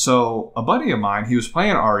zombies. So, a buddy of mine, he was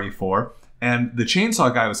playing RE4, and the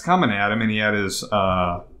chainsaw guy was coming at him, and he had his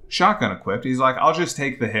shotgun equipped. He's like, I'll just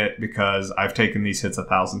take the hit because I've taken these hits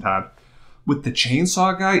 1,000 times. With the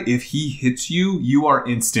chainsaw guy, if he hits you, you are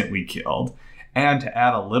instantly killed. And to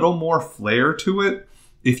add a little more flair to it,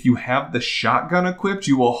 if you have the shotgun equipped,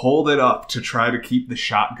 you will hold it up to try to keep the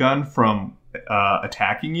shotgun from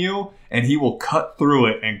attacking you, and he will cut through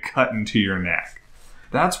it and cut into your neck.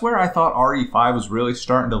 That's where I thought RE5 was really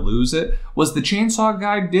starting to lose it, was the chainsaw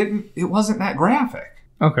guy it wasn't that graphic.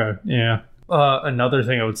 Okay, yeah. Another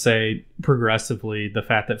thing I would say, progressively, the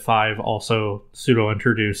fact that 5 also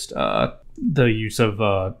pseudo-introduced the use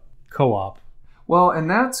of co-op. Well, and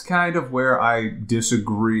that's kind of where I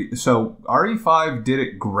disagree. So RE5 did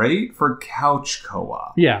it great for couch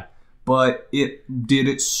co-op. Yeah. but it did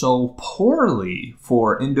it so poorly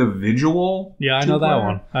for individual. Yeah, I know that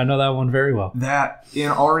one. I know that one very well. That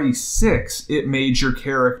in RE6, it made your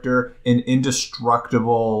character an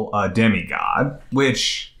indestructible demigod,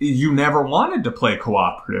 which you never wanted to play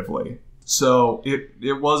cooperatively. So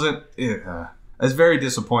it wasn't. I was very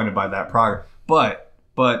disappointed by that progress. But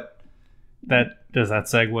does that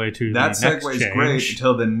segue to that the next segues change? Great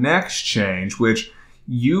until the next change, which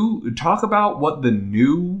you talk about what the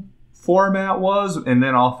new format was, and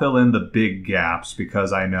then I'll fill in the big gaps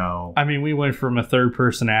because I know. I mean, we went from a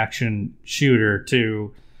third-person action shooter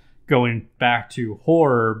to going back to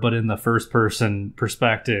horror, but in the first-person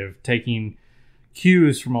perspective, taking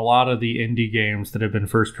cues from a lot of the indie games that have been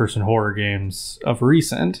first-person horror games of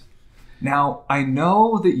recent. Now, I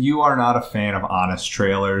know that you are not a fan of honest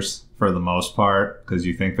trailers for the most part, because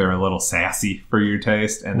you think they're a little sassy for your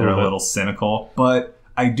taste, and they're a little cynical, but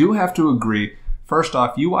I do have to agree. First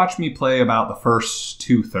off, you watched me play about the first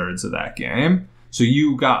 2/3 of that game, so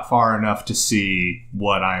you got far enough to see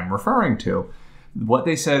what I'm referring to. What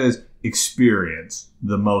they said is, experience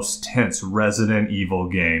the most tense Resident Evil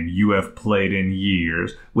game you have played in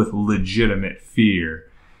years with legitimate fear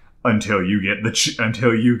until you get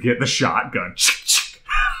the shotgun.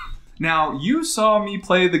 Now, you saw me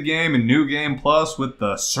play the game in New Game Plus with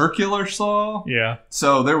the circular saw. Yeah.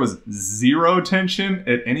 So there was zero tension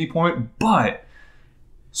at any point, but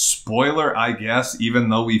spoiler, I guess, even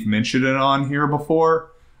though we've mentioned it on here before,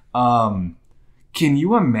 can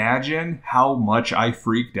you imagine how much I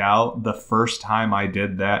freaked out the first time I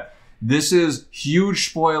did that? This is huge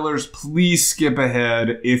spoilers. Please skip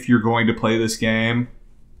ahead if you're going to play this game.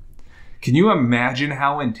 Can you imagine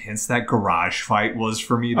how intense that garage fight was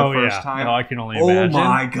for me the first time? No, I can only imagine. Oh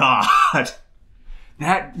my god.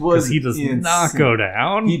 That was he does not go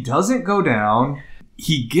down. He doesn't go down.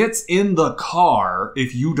 He gets in the car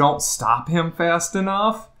if you don't stop him fast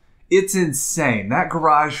enough. It's insane. That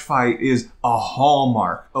garage fight is a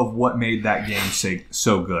hallmark of what made that game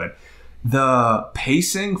so good. The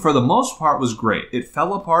pacing, for the most part, was great. It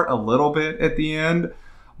fell apart a little bit at the end,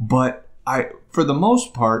 but for the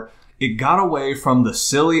most part, it got away from the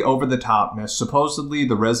silly over-the-topness. Supposedly,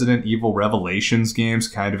 the Resident Evil Revelations games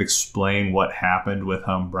kind of explain what happened with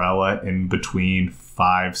Umbrella in between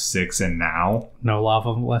 5, 6, and now. No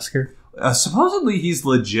Lava Wesker? Supposedly, he's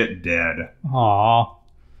legit dead. Aww.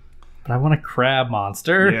 But I want a crab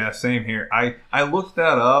monster. Yeah, same here. I looked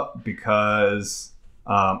that up because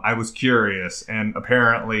I was curious, and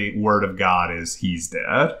apparently, word of God is he's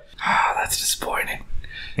dead. That's disappointing.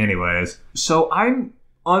 Anyways, so I'm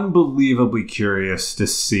unbelievably curious to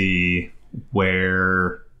see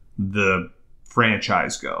where the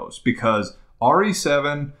franchise goes, because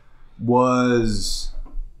RE7 was...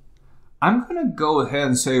 I'm going to go ahead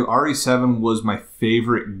and say RE7 was my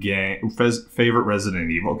favorite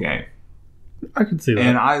Resident Evil game. I can see that.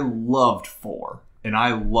 And I loved 4, and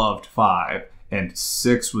I loved 5, and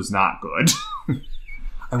 6 was not good.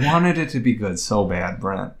 I wanted it to be good so bad,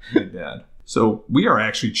 Brent. You did. So we are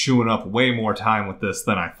actually chewing up way more time with this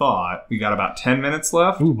than I thought. We got about 10 minutes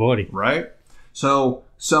left. Ooh, buddy. Right? So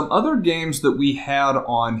some other games that we had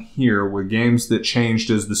on here were games that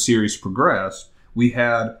changed as the series progressed. We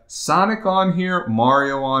had Sonic on here,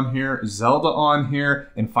 Mario on here, Zelda on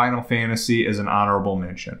here, and Final Fantasy as an honorable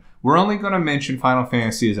mention. We're only going to mention Final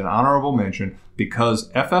Fantasy as an honorable mention because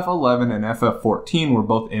FF11 and FF14 were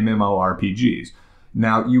both MMORPGs.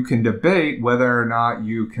 Now, you can debate whether or not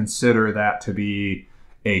you consider that to be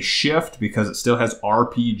a shift because it still has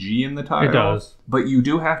RPG in the title. It does. But you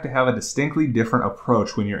do have to have a distinctly different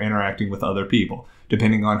approach when you're interacting with other people.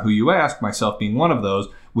 Depending on who you ask, myself being one of those,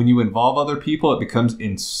 when you involve other people, it becomes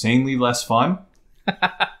insanely less fun.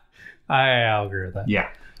 I'll agree with that. Yeah.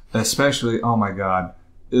 Especially, oh my God,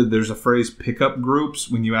 there's a phrase, pickup groups.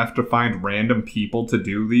 When you have to find random people to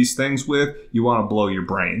do these things with, you want to blow your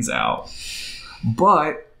brains out.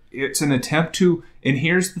 But it's an attempt to, and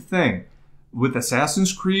here's the thing, with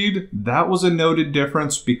Assassin's Creed, that was a noted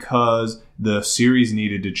difference because the series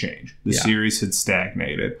needed to change. The series had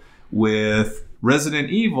stagnated. With Resident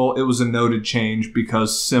Evil, it was a noted change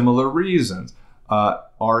because similar reasons.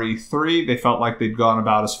 RE3, they felt like they'd gone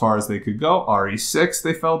about as far as they could go. RE6,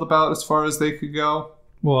 they felt about as far as they could go.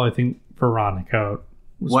 Well, I think Veronica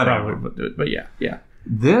was whatever. Probably, but yeah.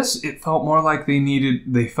 This, it felt more like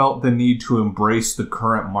they felt the need to embrace the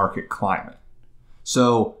current market climate.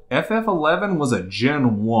 So FF11 was a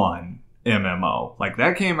Gen 1 MMO. Like,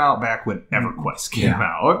 that came out back when EverQuest came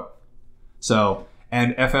out. So,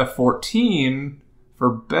 and FF14, for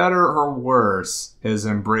better or worse, has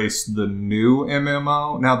embraced the new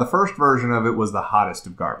MMO. Now, the first version of it was the hottest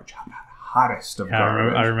of garbage. hottest of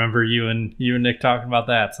garbage. I remember you and Nick talking about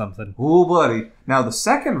that something. Ooh, buddy. Now, the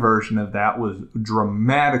second version of that was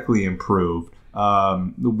dramatically improved.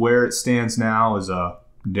 Where it stands now is a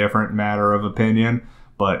different matter of opinion.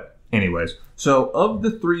 But anyways, so of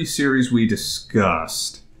the 3 series we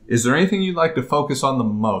discussed, is there anything you'd like to focus on the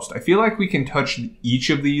most? I feel like we can touch each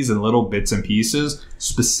of these in little bits and pieces,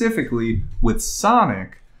 specifically with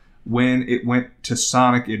Sonic when it went to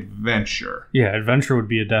Sonic Adventure. Yeah, Adventure would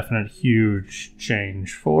be a definite huge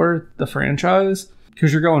change for the franchise,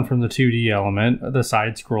 because you're going from the 2D element, the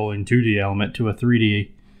side-scrolling 2D element, to a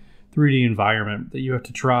 3D environment that you have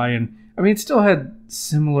to try. And I mean, it still had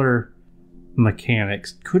similar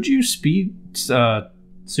mechanics. Could you speed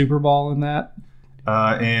Super Ball in that?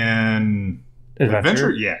 In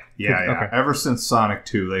Adventure? Yeah. Okay. Ever since Sonic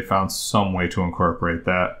 2, they found some way to incorporate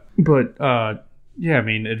that. But, yeah, I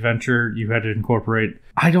mean, Adventure, you had to incorporate...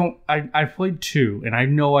 I played 2, and I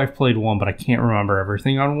know I've played 1, but I can't remember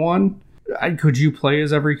everything on 1. Could you play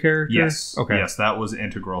as every character? Yes. Okay. Yes, that was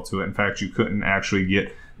integral to it. In fact, you couldn't actually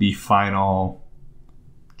get the final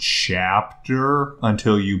chapter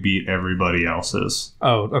until you beat everybody else's.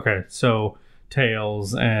 Oh, okay. So,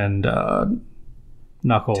 Tails and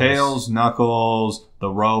Knuckles. Tails, Knuckles, the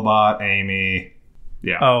robot, Amy.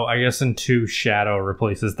 Yeah. Oh, I guess in 2, Shadow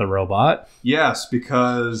replaces the robot. Yes,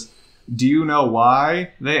 because do you know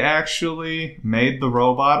why they actually made the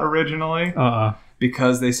robot originally?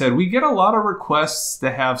 Because they said, we get a lot of requests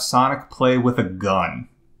to have Sonic play with a gun.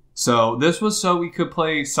 So this was so we could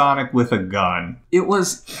play Sonic with a gun. It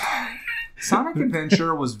was... Sonic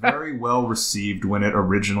Adventure was very well received when it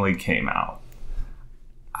originally came out.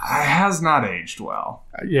 It has not aged well.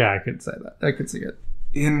 Yeah, I could say that. I could see it.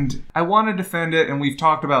 And I want to defend it, and we've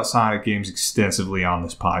talked about Sonic games extensively on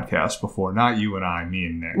this podcast before. Not you and I, me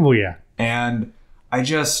and Nick. Well, yeah. And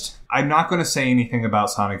I'm not going to say anything about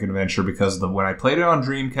Sonic Adventure because when I played it on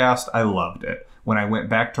Dreamcast, I loved it. When I went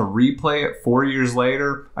back to replay it 4 years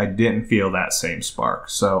later, I didn't feel that same spark.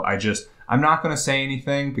 So I'm not going to say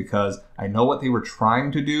anything because I know what they were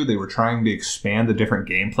trying to do. They were trying to expand the different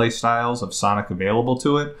gameplay styles of Sonic available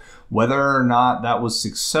to it. Whether or not that was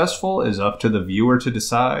successful is up to the viewer to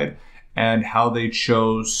decide, and how they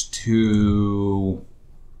chose to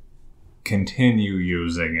continue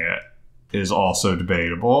using it is also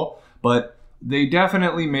debatable. But they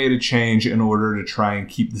definitely made a change in order to try and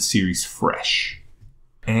keep the series fresh.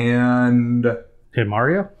 And... Hey,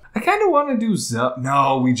 Mario? I kind of want to do Zelda.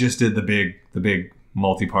 No, we just did the big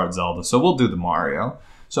multi-part Zelda, so we'll do the Mario.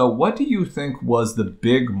 So what do you think was the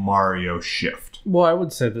big Mario shift? Well, I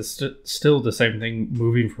would say this still the same thing,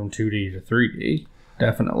 moving from 2D to 3D.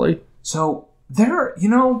 Definitely. So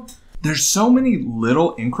there's so many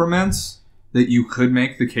little increments that you could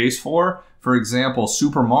make the case for. For example,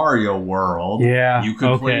 Super Mario World. Yeah. You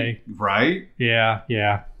could play, right? Yeah.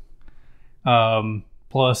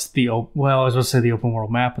 Plus I was going to say the open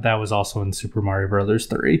world map, but that was also in Super Mario Brothers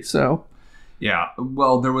 3, so... Yeah,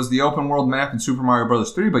 well, there was the open world map in Super Mario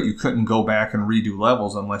Bros. 3, but you couldn't go back and redo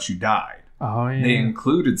levels unless you died. Oh, yeah. They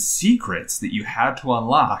included secrets that you had to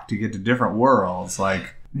unlock to get to different worlds.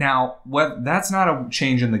 That's not a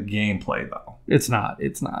change in the gameplay, though. It's not.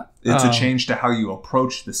 It's a change to how you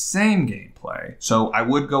approach the same gameplay. So I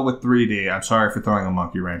would go with 3D. I'm sorry for throwing a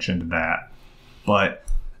monkey wrench into that. But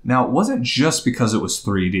now, it wasn't just because it was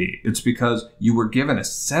 3D. It's because you were given a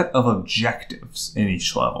set of objectives in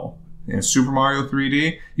each level. In Super Mario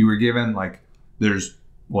 3D, you were given, there's,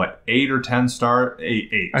 8 or 10 stars?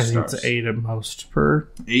 8 I stars. think it's 8 at most per...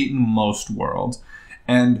 8 in most worlds.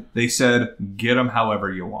 And they said, get them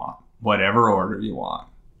however you want. Whatever order you want.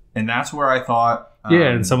 And that's where I thought... yeah,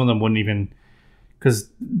 and some of them wouldn't even... Because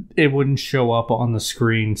it wouldn't show up on the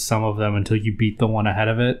screen, some of them, until you beat the one ahead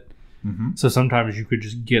of it. Mm-hmm. So sometimes you could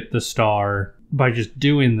just get the star by just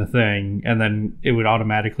doing the thing, and then it would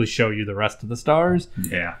automatically show you the rest of the stars.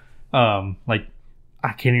 Yeah.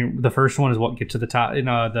 I can't even, the first one is get to the top in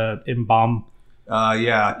Bomb.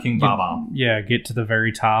 King Bob-omb. Yeah, get to the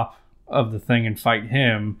very top of the thing and fight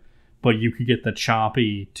him, but you could get the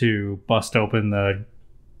Chompy to bust open the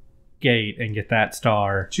gate and get that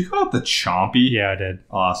star. Did you call it the Chompy? Yeah, I did.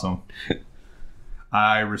 Awesome.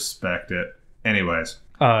 I respect it. Anyways.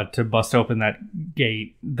 To bust open that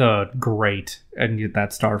gate, the grate, and get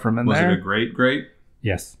that star from in there. Was it a grate?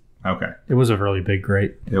 Yes. Okay. It was a really big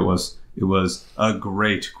grate. It was a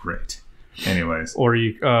great grate. Anyways. Or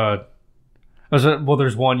you,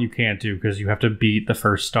 there's one you can't do because you have to beat the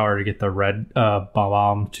first star to get the red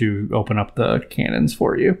bomb to open up the cannons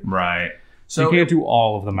for you. Right. So you can't do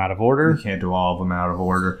all of them out of order. You can't do all of them out of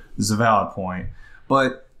order. This is a valid point.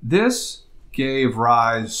 But this gave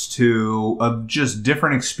rise to a just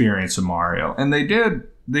different experience of Mario. And they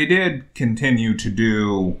did continue to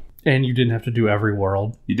do... And you didn't have to do every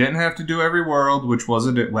world. You didn't have to do every world, which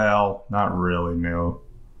wasn't it. Well, not really, no.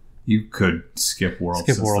 You could skip worlds.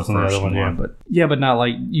 Skip worlds in the other one, yeah. But not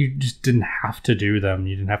like, you just didn't have to do them.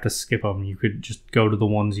 You didn't have to skip them. You could just go to the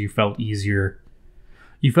ones you felt easier.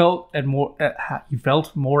 You felt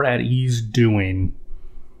more at ease doing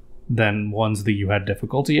than ones that you had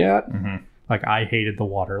difficulty at. Mm-hmm. Like, I hated the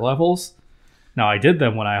water levels. Now, I did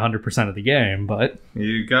them when I 100% of the game, but...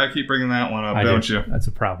 You gotta keep bringing that one up, don't you? That's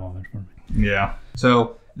a problem for me. Yeah.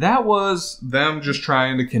 So, that was them just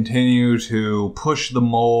trying to continue to push the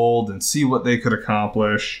mold and see what they could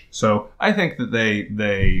accomplish. So, I think that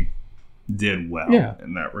they did well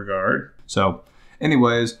in that regard. So,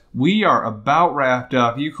 anyways, we are about wrapped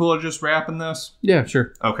up. You cool with just wrapping this? Yeah,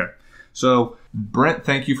 sure. Okay. So, Brent,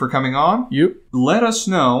 thank you for coming on. Yep. Let us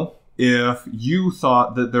know if you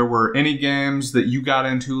thought that there were any games that you got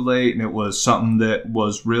into late and it was something that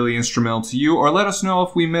was really instrumental to you, or let us know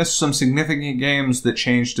if we missed some significant games that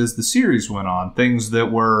changed as the series went on, things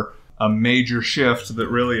that were a major shift that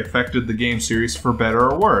really affected the game series for better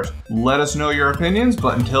or worse. Let us know your opinions,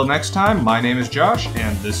 but until next time, my name is Josh,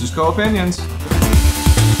 and this is Co-Opinions.